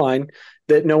the coal mine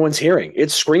that no one's hearing.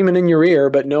 It's screaming in your ear,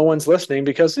 but no one's listening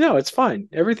because it's fine.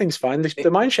 Everything's fine.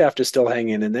 The mine shaft is still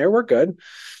hanging in there. We're good.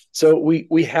 So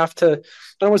we have to, I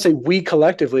don't want to say we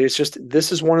collectively, it's just,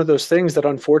 this is one of those things that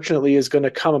unfortunately is going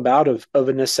to come about of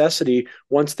a necessity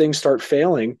once things start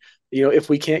failing, if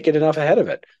we can't get enough ahead of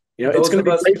it. It's going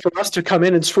to be great for us to come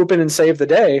in and swoop in and save the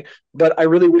day, but I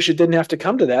really wish it didn't have to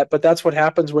come to that. But that's what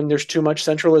happens when there's too much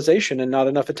centralization and not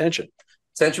enough attention.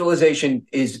 Centralization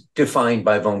is defined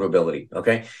by vulnerability.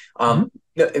 Okay.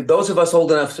 Those of us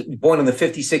old enough, born in the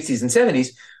 50s, 60s, and 70s,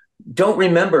 don't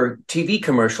remember TV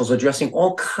commercials addressing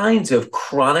all kinds of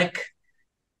chronic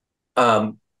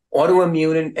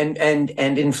autoimmune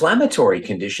and inflammatory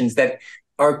conditions that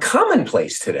are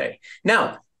commonplace today.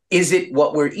 Now, is it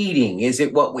what we're eating? Is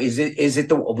it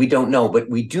we don't know, but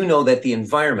we do know that the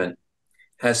environment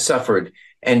has suffered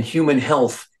and human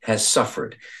health has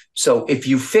suffered. So if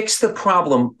you fix the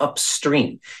problem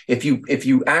upstream, if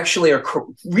you actually are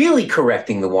really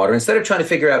correcting the water, instead of trying to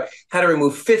figure out how to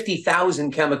remove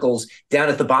 50,000 chemicals down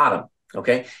at the bottom,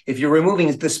 okay? If you're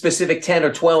removing the specific 10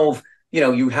 or 12,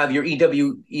 you have your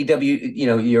EW,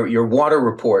 your water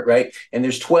report, right? And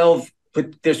there's 12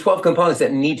 components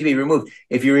that need to be removed.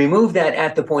 If you remove that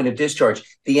at the point of discharge,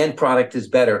 the end product is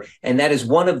better. And that is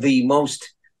one of the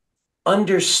most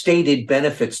understated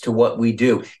benefits to what we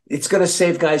do. It's going to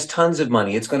save guys tons of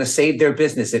money. It's going to save their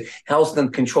business. It helps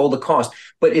them control the cost,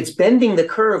 but it's bending the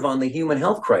curve on the human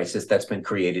health crisis that's been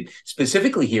created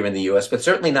specifically here in the US, but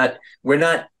certainly we're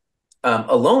not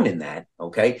alone in that.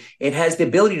 Okay. It has the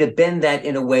ability to bend that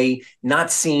in a way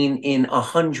not seen in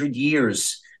 100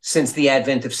 years since the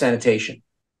advent of sanitation.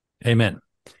 Amen.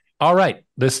 All right.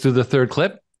 Let's do the third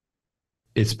clip.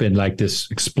 It's been like this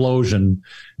explosion,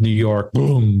 New York,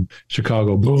 boom,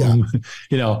 Chicago, boom,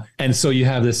 and so you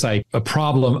have this like a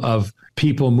problem of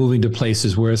people moving to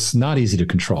places where it's not easy to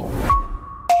control.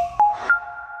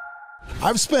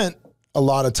 I've spent a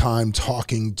lot of time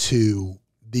talking to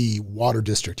the water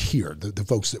district here, the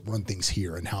folks that run things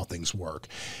here and how things work.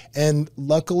 And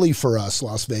luckily for us,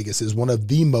 Las Vegas is one of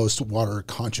the most water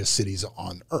conscious cities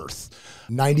on earth.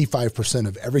 95%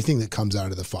 of everything that comes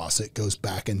out of the faucet goes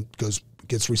back and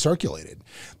gets recirculated.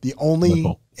 The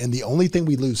only thing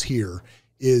we lose here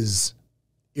is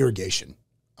irrigation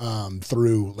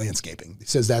through landscaping. It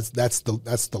says that's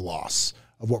the loss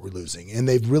of what we're losing. And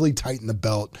they've really tightened the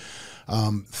belt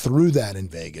through that in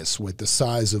Vegas with the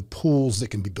size of pools that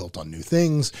can be built on new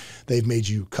things. They've made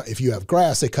if you have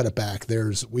grass, they cut it back.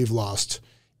 We've lost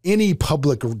any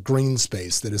public green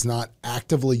space that is not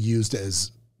actively used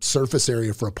as surface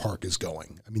area for a park is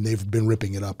going. I mean, they've been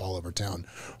ripping it up all over town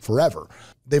forever.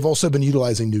 They've also been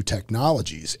utilizing new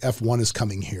technologies. F1 is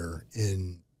coming here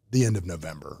in the end of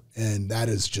November, and that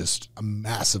is just a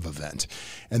massive event.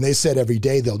 And they said every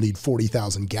day they'll need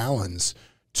 40,000 gallons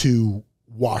to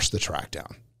wash the track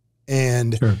down.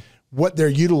 And sure. What they're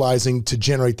utilizing to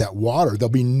generate that water, there'll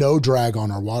be no drag on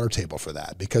our water table for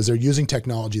that because they're using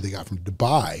technology they got from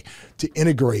Dubai to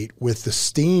integrate with the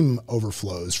steam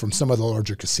overflows from some of the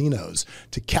larger casinos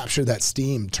to capture that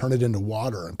steam, turn it into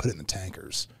water and put it in the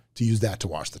tankers to use that to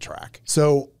wash the track.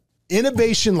 So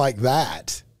innovation like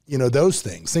that, those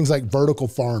things like vertical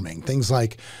farming, things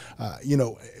like,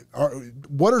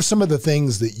 what are some of the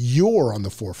things that you're on the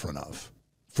forefront of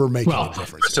for making a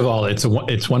difference? First of all, it's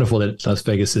wonderful that Las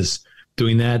Vegas is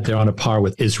doing that. They're on a par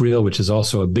with Israel, which is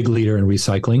also a big leader in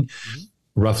recycling,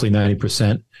 roughly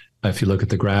 90%. If you look at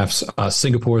the graphs,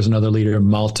 Singapore is another leader,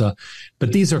 Malta,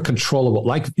 but these are controllable,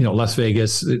 like, Las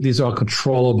Vegas, these are all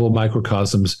controllable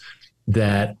microcosms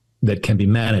that can be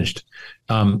managed.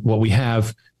 What we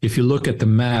have, if you look at the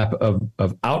map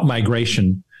of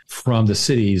out-migration from the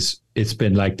cities, it's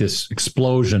been like this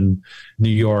explosion, New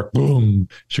York, boom,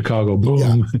 Chicago,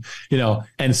 boom,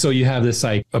 and so you have this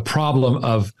like a problem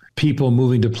of people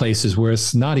moving to places where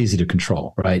it's not easy to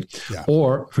control, right? Yeah.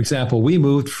 Or, for example, we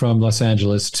moved from Los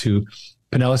Angeles to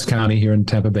Pinellas County here in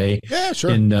Tampa Bay. Yeah,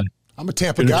 sure. I'm a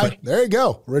Tampa guy. There you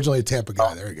go. Originally a Tampa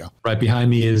guy. There you go. Right behind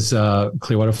me is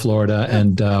Clearwater, Florida,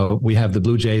 and we have the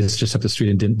Blue Jays just up the street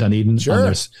in Dunedin.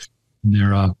 Sure.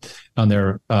 On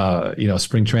their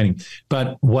spring training.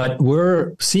 But what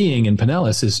we're seeing in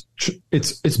Pinellas is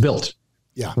it's built.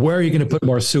 Yeah. Where are you going to put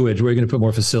more sewage? Where are you going to put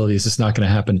more facilities? It's not going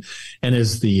to happen. And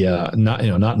is the not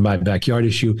in my backyard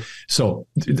issue. So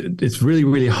it's really,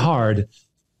 really hard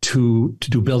to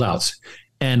do build outs.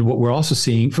 And what we're also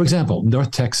seeing, for example,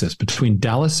 North Texas, between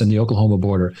Dallas and the Oklahoma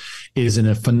border, is in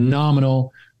a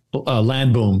phenomenal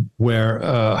land boom where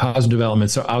housing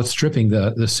developments are outstripping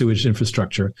the sewage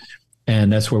infrastructure.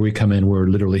 And that's where we come in. We're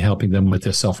literally helping them with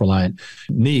their self-reliant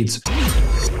needs.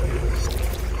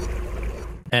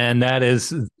 And that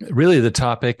is really the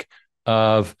topic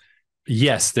of,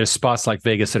 yes, there's spots like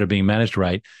Vegas that are being managed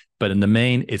right, but in the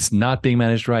main, it's not being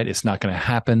managed right. It's not going to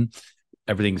happen.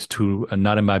 Everything's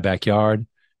not in my backyard.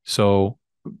 So,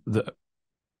 the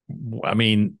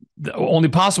only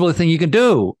possible thing you can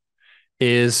do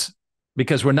is,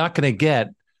 because we're not going to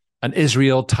get an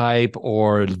Israel type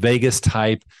or Vegas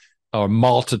type or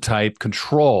Malta type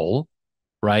control,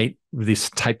 right? This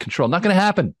type control, not going to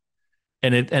happen.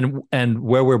 And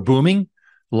where we're booming,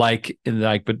 like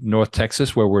North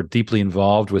Texas, where we're deeply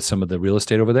involved with some of the real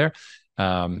estate over there,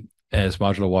 as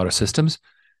modular water systems,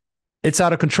 it's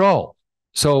out of control.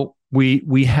 So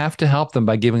we have to help them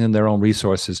by giving them their own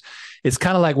resources. It's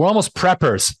kind of like we're almost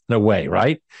preppers in a way,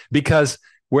 right? Because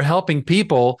we're helping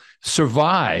people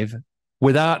survive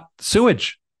without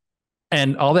sewage.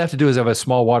 And all they have to do is have a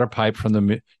small water pipe from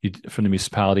the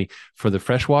municipality for the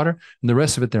fresh water, and the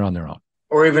rest of it, they're on their own.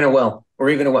 Or even a well.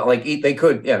 Like they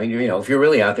could. Yeah, I mean, if you're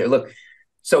really out there, look.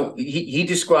 So he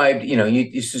described,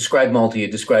 you described Malta, you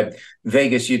described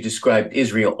Vegas, you described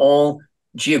Israel, all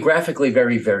geographically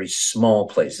very, very small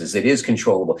places. It is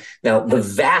controllable. Now, the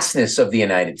vastness of the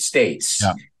United States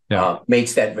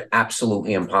makes that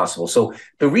absolutely impossible. So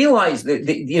to realize that,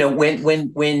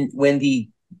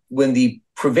 when the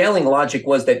prevailing logic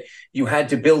was that you had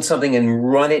to build something and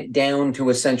run it down to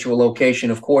a central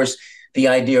location, of course, the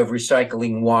idea of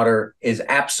recycling water is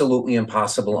absolutely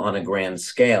impossible on a grand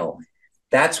scale.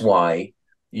 That's why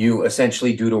you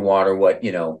essentially do to water what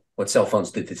cell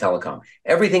phones did to telecom.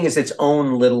 Everything is its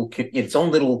own little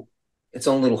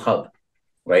hub,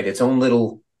 right? Its own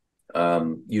little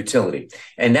utility,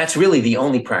 and that's really the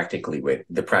only practical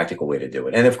way to do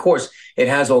it. And of course, it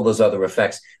has all those other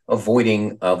effects: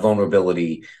 avoiding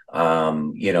vulnerability, the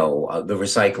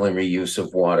recycling, reuse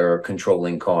of water,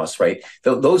 controlling costs. Right?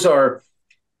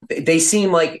 They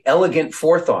seem like elegant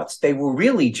forethoughts. They were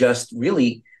really just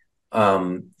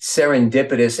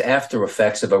serendipitous after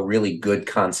effects of a really good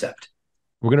concept.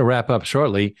 We're going to wrap up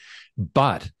shortly,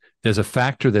 but there's a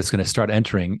factor that's going to start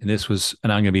entering, and I'm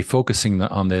going to be focusing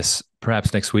on this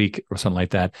perhaps next week or something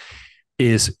like that,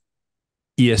 is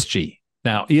ESG.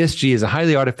 Now, ESG is a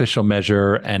highly artificial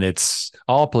measure, and it's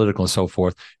all political and so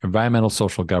forth, environmental,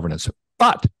 social governance.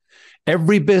 But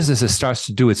every business that starts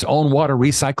to do its own water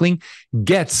recycling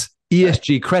gets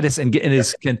ESG credits and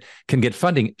can get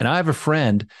funding. And I have a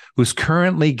friend who's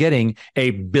currently getting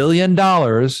 $1 billion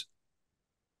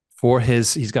for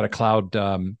he's got a cloud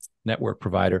network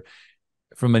provider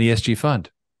from an ESG fund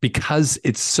because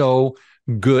it's so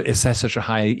good. It has such a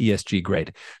high ESG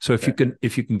grade. So if you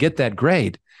can get that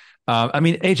grade,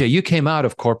 AJ, you came out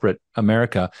of corporate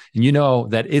America, and you know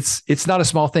that it's not a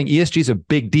small thing. ESG is a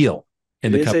big deal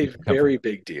in the company. It is a very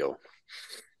big deal.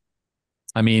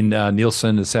 I mean,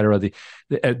 Nielsen, et cetera,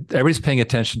 everybody's paying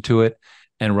attention to it,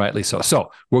 and rightly so.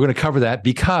 So we're going to cover that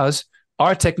because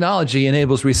our technology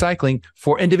enables recycling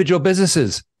for individual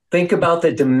businesses. Think about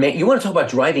the demand. You want to talk about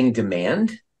driving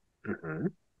demand? Mm-hmm.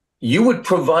 You would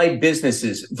provide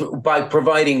businesses by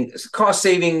providing cost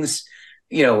savings,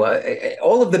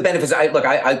 all of the benefits. I'm not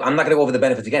going to go over the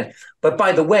benefits again. But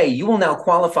by the way, you will now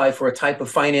qualify for a type of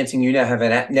financing you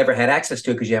never had access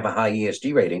to because you have a high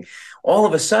ESG rating. All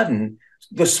of a sudden,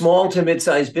 the small to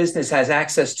mid-sized business has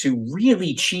access to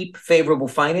really cheap, favorable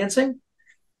financing.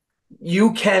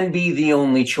 You can be the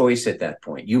only choice at that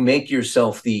point. You make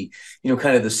yourself the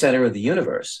center of the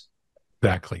universe.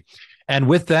 Exactly. And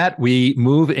with that, we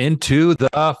move into the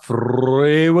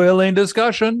freewheeling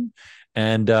discussion.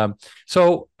 And to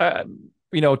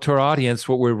our audience,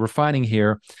 what we're refining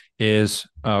here is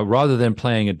rather than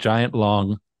playing a giant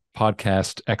long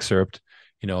podcast excerpt,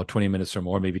 20 minutes or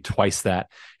more, maybe twice that.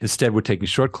 Instead, we're taking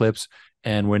short clips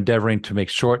and we're endeavoring to make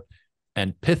short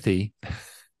and pithy.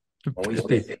 Always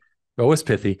pithy. Always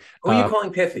pithy. Who are you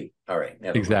calling pithy? All right.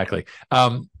 Exactly.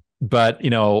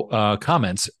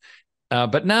 Comments.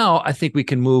 But now I think we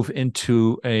can move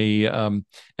into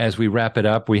as we wrap it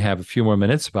up, we have a few more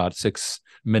minutes, about 6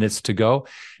 minutes to go.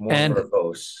 More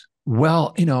verbose.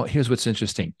 Well, here's what's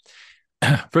interesting.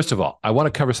 First of all, I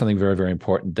want to cover something very, very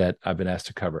important that I've been asked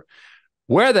to cover.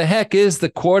 Where the heck is the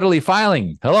quarterly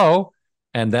filing? Hello.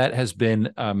 And that has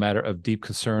been a matter of deep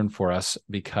concern for us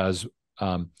because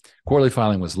quarterly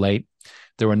filing was late.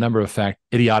 There were a number of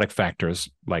idiotic factors,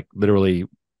 like literally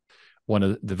one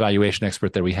of the valuation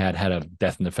expert that we had a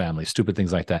death in the family, stupid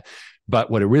things like that. But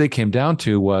what it really came down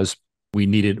to was we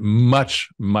needed much,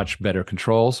 much better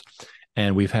controls.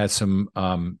 And we've had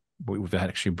we've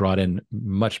actually brought in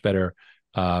much better,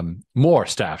 more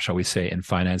staff, shall we say, in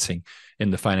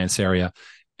the finance area.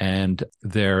 And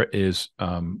there is,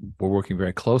 we're working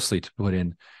very closely to put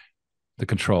in the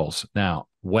controls. Now,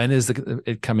 when is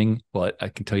it coming? Well, I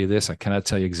can tell you this. I cannot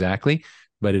tell you exactly,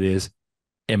 but it is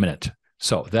imminent.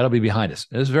 So that'll be behind us.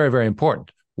 It's very, very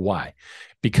important. Why?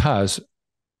 Because,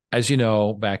 as you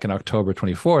know, back in October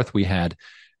 24th, we had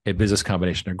a business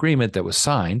combination agreement that was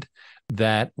signed.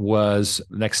 That was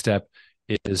the next step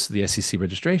is the SEC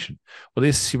registration. Well,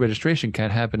 the SEC registration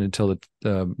can't happen until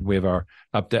we have our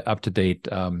up-to-date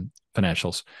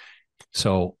financials.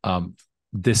 So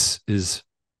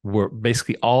we're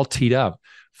basically all teed up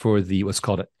for what's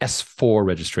called an S4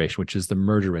 registration, which is the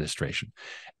merger registration.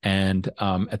 And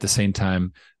at the same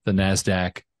time, the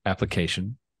NASDAQ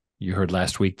application. You heard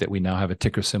last week that we now have a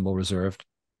ticker symbol reserved,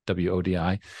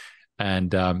 WODI.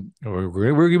 And we're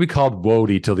going to be called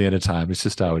WODI till the end of time. It's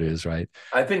just how it is, right?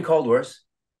 I've been called worse.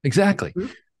 Exactly.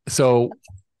 Mm-hmm. So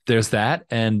there's that.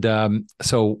 And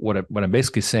so what I'm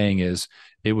basically saying is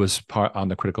it was part on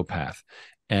the critical path.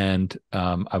 And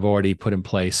I've already put in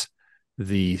place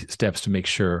the steps to make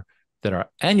sure that our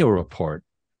annual report,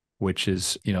 which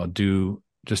is, due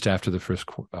just after the first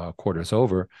quarter is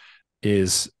over,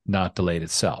 is not delayed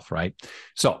itself, right?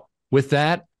 So with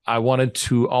that, I wanted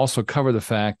to also cover the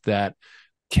fact that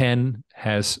Ken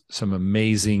has some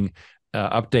amazing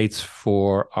updates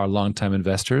for our longtime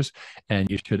investors, and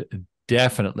you should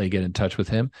definitely get in touch with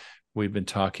him. We've been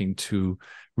talking to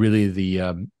really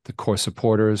the core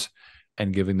supporters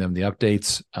and giving them the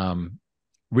updates.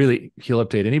 Really, he'll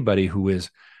update anybody who is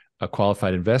a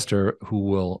qualified investor who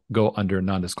will go under a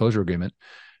non-disclosure agreement.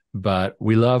 But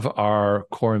we love our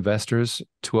core investors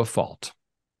to a fault.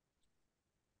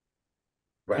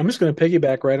 Right. I'm just going to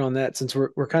piggyback right on that, since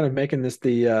we're kind of making this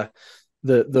the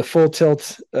full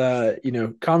tilt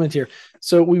comment here.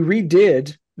 So we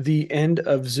redid the end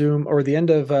of Zoom, or the end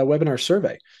of webinar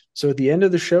survey. So at the end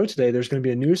of the show today, there's going to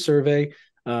be a new survey,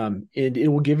 and it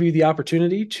will give you the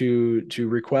opportunity to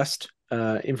request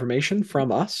information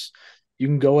from us. You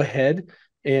can go ahead.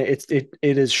 It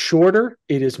is shorter.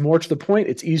 It is more to the point.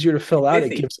 It's easier to fill out.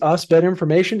 It gives us better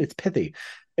information. It's pithy,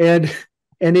 and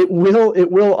it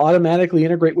will automatically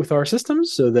integrate with our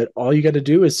systems, so that all you got to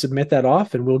do is submit that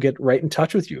off, and we'll get right in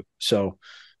touch with you. So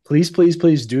please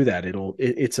do that.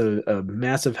 It's a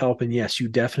massive help. And yes, you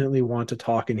definitely want to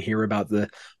talk and hear about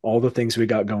all the things we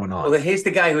got going on. Well, here's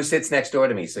the guy who sits next door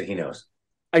to me, so he knows.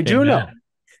 I do know.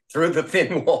 Through the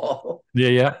thin wall.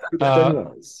 Yeah.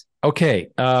 Okay.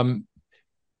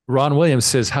 Ron Williams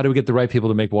says, how do we get the right people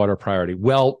to make water a priority?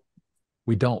 Well,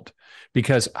 we don't.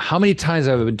 Because how many times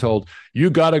have I been told, you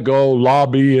got to go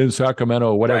lobby in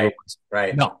Sacramento, whatever it was.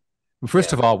 Right. No.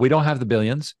 First of all, we don't have the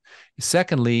billions.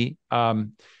 Secondly,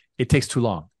 it takes too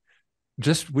long.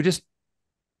 We just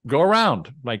go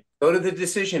around. Go to the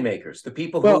decision makers, the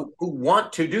people who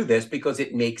want to do this because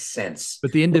it makes sense.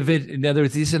 But the individual, in other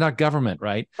words, these are not government,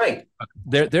 right? Right.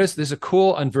 There's a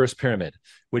cool inverse pyramid,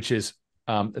 which is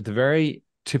at the very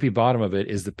tippy bottom of it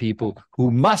is the people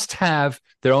who must have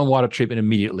their own water treatment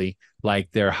immediately,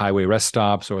 like their highway rest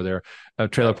stops or their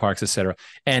trailer parks, et cetera.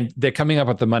 And they're coming up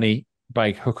with the money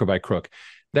by hook or by crook.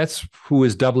 That's who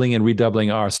is doubling and redoubling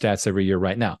our stats every year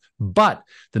right now. But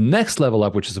the next level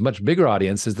up, which is a much bigger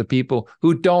audience, is the people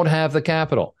who don't have the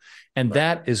capital. And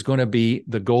that is going to be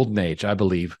the golden age, I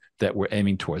believe, that we're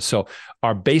aiming towards. So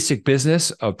our basic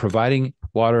business of providing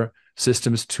water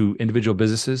systems to individual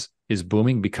businesses is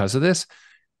booming because of this.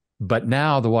 But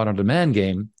now the water on demand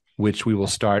game, which we will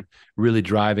start really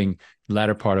driving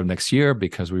latter part of next year,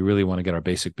 because we really want to get our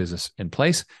basic business in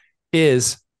place,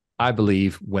 is, I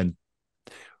believe,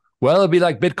 it'll be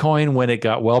like Bitcoin when it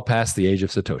got well past the age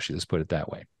of Satoshi. Let's put it that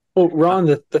way. Well, Ron,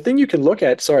 the thing you can look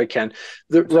at, sorry, Ken,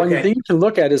 the thing you can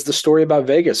look at is the story about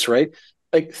Vegas, right?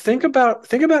 Like, think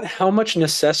about how much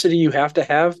necessity you have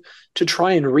to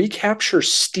try and recapture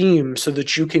steam so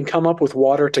that you can come up with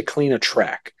water to clean a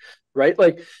track, right?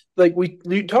 Like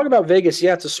we talk about Vegas,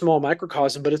 yeah, it's a small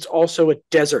microcosm, but it's also a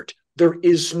desert. There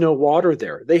is no water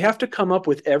there. They have to come up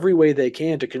with every way they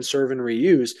can to conserve and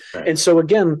reuse. Right. And so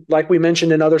again, like we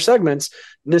mentioned in other segments,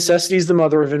 necessity is the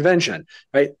mother of invention,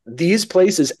 right? These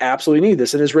places absolutely need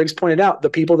this. And as Riggs pointed out, the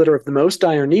people that are of the most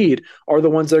dire need are the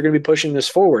ones that are going to be pushing this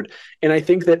forward. And I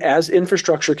think that as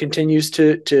infrastructure continues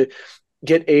to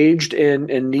get aged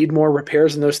and need more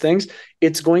repairs and those things,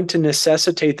 it's going to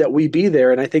necessitate that we be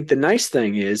there. And I think the nice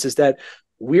thing is that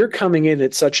we're coming in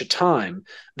at such a time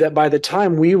that by the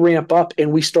time we ramp up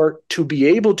and we start to be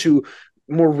able to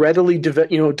more readily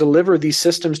deliver these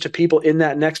systems to people in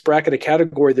that next bracket of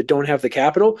category that don't have the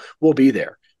capital, we'll be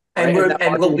there. And, right?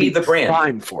 and we'll be the brand.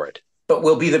 Prime for it. But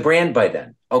we'll be the brand by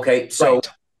then. Okay. So,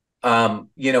 right.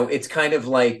 It's kind of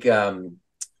like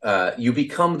you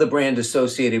become the brand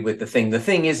associated with the thing. The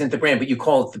thing isn't the brand, but you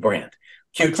call it the brand.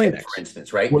 Q-tip, for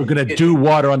instance, right? We're going to do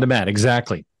water on demand.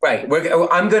 Exactly. Right.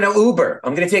 I'm going to Uber.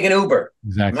 I'm going to take an Uber.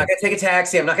 Exactly. I'm not going to take a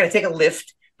taxi. I'm not going to take a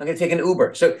Lyft. I'm going to take an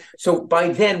Uber. So by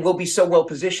then we'll be so well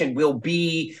positioned. We'll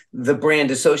be the brand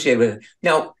associated with it.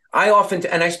 Now,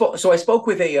 I spoke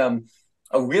with a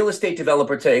real estate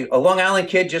developer today, a Long Island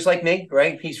kid, just like me,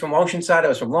 right? He's from Oceanside. I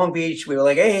was from Long Beach. We were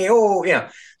like, hey, oh,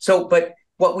 yeah. So, but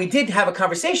what we did have a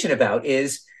conversation about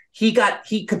is he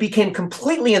became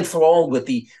completely enthralled with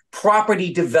the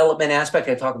property development aspect.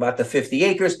 I talk about the 50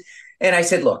 acres. And I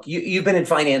said, look, you've been in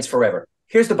finance forever.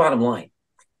 Here's the bottom line.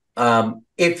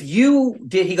 If you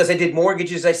did, he goes, I did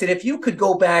mortgages. I said, if you could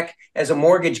go back as a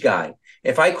mortgage guy,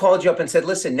 if I called you up and said,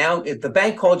 listen, now if the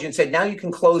bank called you and said, now you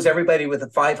can close everybody with a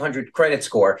 500 credit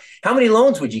score, how many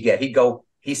loans would you get?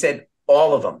 He said,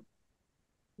 all of them.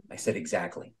 I said,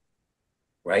 exactly.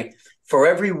 Right. For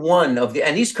every one of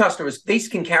and these customers, these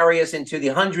can carry us into the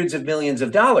hundreds of millions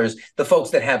of dollars, the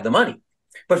folks that have the money.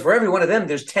 But for every one of them,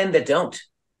 there's 10 that don't.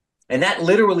 And that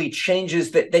literally changes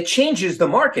that changes the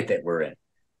market that we're in.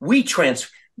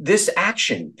 This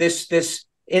action, this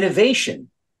innovation,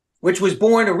 which was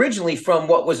born originally from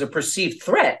what was a perceived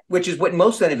threat, which is what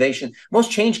most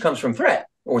change comes from threat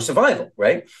or survival,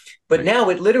 right? But now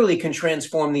it literally can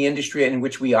transform the industry in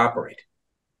which we operate.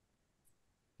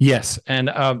 Yes, and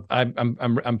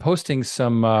I'm posting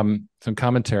some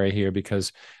commentary here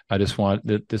because I just want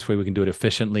this way we can do it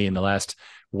efficiently in the last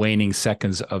waning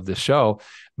seconds of the show.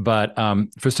 But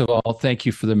first of all, thank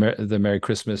you for the Merry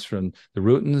Christmas from the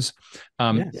Rootons.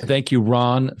 Yes. Thank you,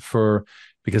 Ron,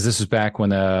 because this is back when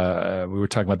we were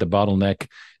talking about the bottleneck,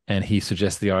 and he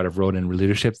suggested the art of road and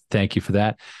leadership. Thank you for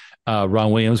that, Ron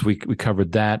Williams. We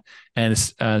covered that, and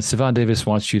Sivan Davis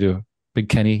wants you to. Big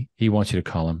Kenny, he wants you to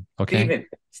call him. Okay,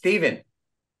 Steven,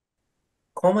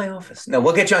 call my office. No,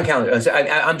 we'll get you on calendar.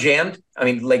 I'm jammed. I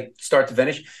mean, like start to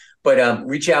finish. But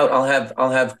reach out.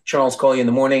 I'll have Charles call you in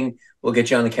the morning. We'll get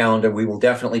you on the calendar. We will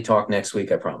definitely talk next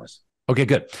week. I promise. Okay,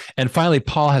 good. And finally,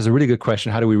 Paul has a really good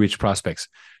question. How do we reach prospects?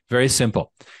 Very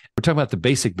simple. We're talking about the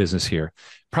basic business here.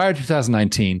 Prior to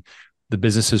 2019, the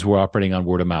businesses were operating on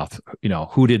word of mouth.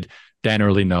 Who did Dan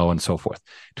Early know and so forth.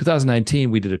 2019,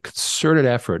 we did a concerted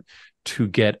effort to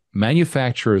get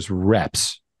manufacturers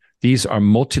reps. These are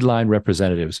multi-line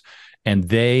representatives, and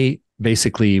they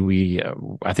basically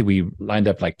I think we lined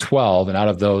up like 12, and out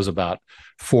of those about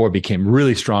 4 became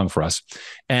really strong for us.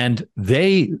 And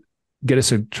they get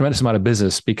us a tremendous amount of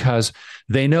business because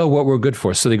they know what we're good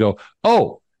for. So they go,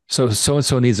 oh,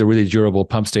 so-and-so needs a really durable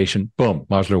pump station. Boom,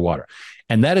 Modular Water.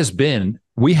 And that has been,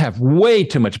 we have way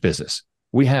too much business.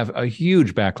 We have a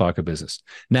huge backlog of business.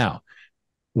 Now,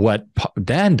 what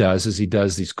Dan does is he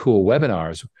does these cool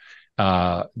webinars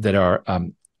that are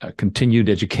continuing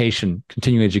education.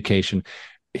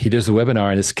 He does the webinar,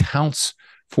 and this counts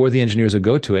for the engineers who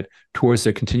go to it towards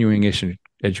their continuing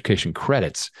education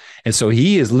credits. And so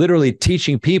he is literally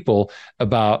teaching people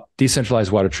about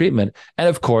decentralized water treatment. And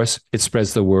of course, it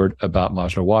spreads the word about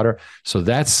Modular Water. So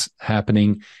that's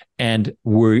happening. And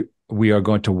we are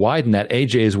going to widen that.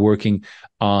 AJ is working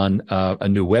on a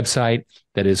new website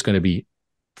that is going to be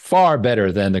far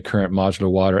better than the current Modular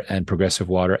Water and Progressive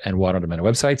Water and Water on Demand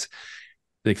websites.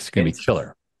 It's going to be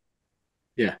killer.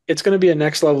 Yeah, it's going to be a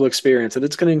next level experience, and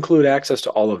it's going to include access to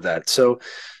all of that. So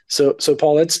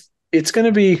Paul, there's going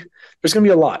to be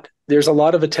a lot. There's a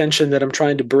lot of attention that I'm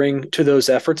trying to bring to those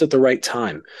efforts at the right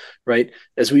time, right?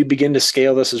 As we begin to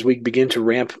scale this, as we begin to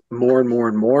ramp more and more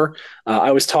and more.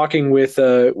 I was talking with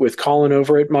Colin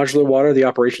over at Modular Water, the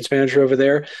operations manager over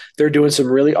there. They're doing some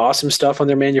really awesome stuff on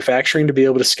their manufacturing to be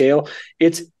able to scale.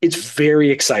 It's very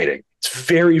exciting. It's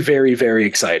very, very, very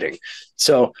exciting.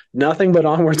 So nothing but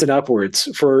onwards and upwards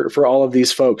for all of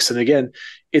these folks. And again,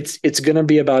 it's going to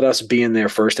be about us being there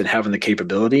first and having the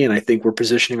capability. And I think we're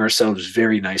positioning ourselves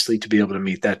very nicely to be able to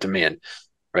meet that demand,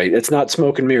 right? It's not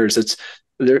smoke and mirrors.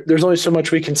 There's only so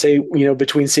much we can say,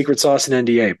 between secret sauce and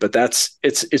NDA, but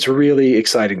it's really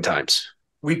exciting times.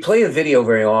 We play a video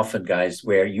very often, guys,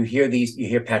 where you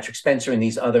hear Patrick Spencer and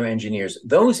these other engineers.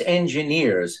 Those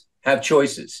engineers have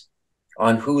choices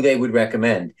on who they would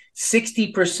recommend.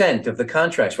 60% of the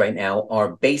contracts right now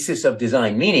are basis of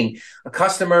design, meaning a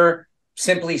customer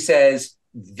simply says,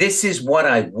 this is what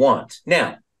I want.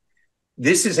 Now,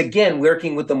 this is, again,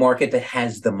 working with the market that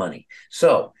has the money.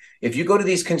 So if you go to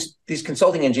these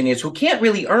consulting engineers who can't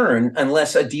really earn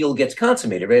unless a deal gets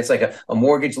consummated, right? It's like a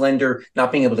mortgage lender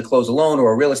not being able to close a loan,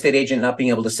 or a real estate agent not being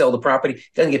able to sell the property,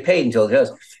 doesn't get paid until it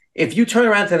does. If you turn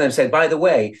around to them and say, by the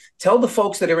way, tell the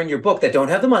folks that are in your book that don't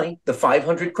have the money, the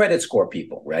 500 credit score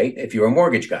people, right? If you're a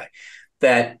mortgage guy,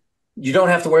 that you don't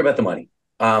have to worry about the money.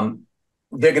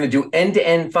 They're going to do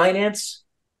end-to-end finance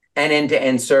and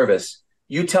end-to-end service.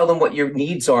 You tell them what your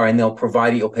needs are, and they'll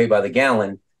provide it. You'll pay by the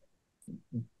gallon.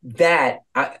 That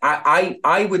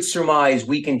I would surmise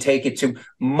we can take it to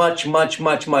much, much,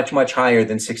 much, much, much higher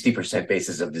than 60%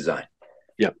 basis of design.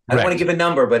 Yep. I don't want to give a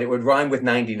number, but it would rhyme with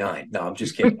 99. No, I'm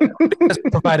just kidding.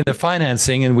 Provided the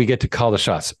financing, and we get to call the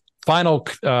shots. Final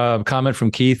comment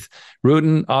from Keith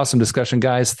Rutan. Awesome discussion,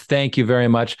 guys. Thank you very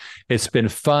much. It's been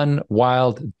fun,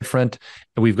 wild, different.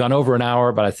 We've gone over an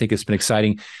hour, but I think it's been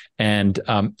exciting. And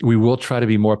we will try to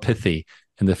be more pithy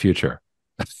in the future.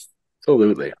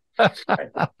 Absolutely.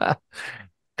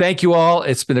 thank you all.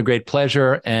 It's been a great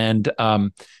pleasure, and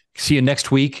see you next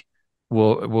week.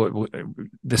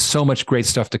 There's so much great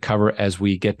stuff to cover as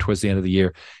we get towards the end of the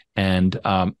year, and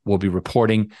we'll be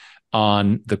reporting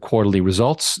on the quarterly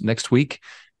results next week.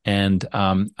 And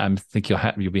I think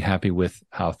you'll be happy with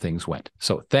how things went.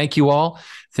 So thank you all.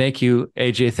 Thank you,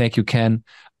 AJ. Thank you, Ken.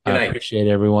 I appreciate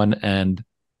everyone, and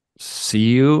see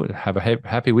you. Have a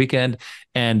happy weekend,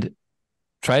 and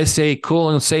try to stay cool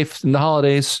and safe in the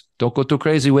holidays. Don't go too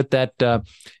crazy with that,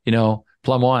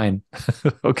 plum wine.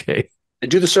 Okay. And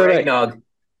do the survey.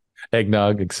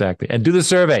 Eggnog, exactly. And do the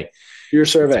survey. Do your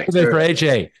survey. For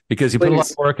AJ, because you put a lot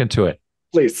of work into it.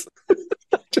 Please.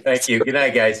 Thank you. Good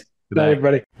night, guys. Good night,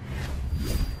 everybody.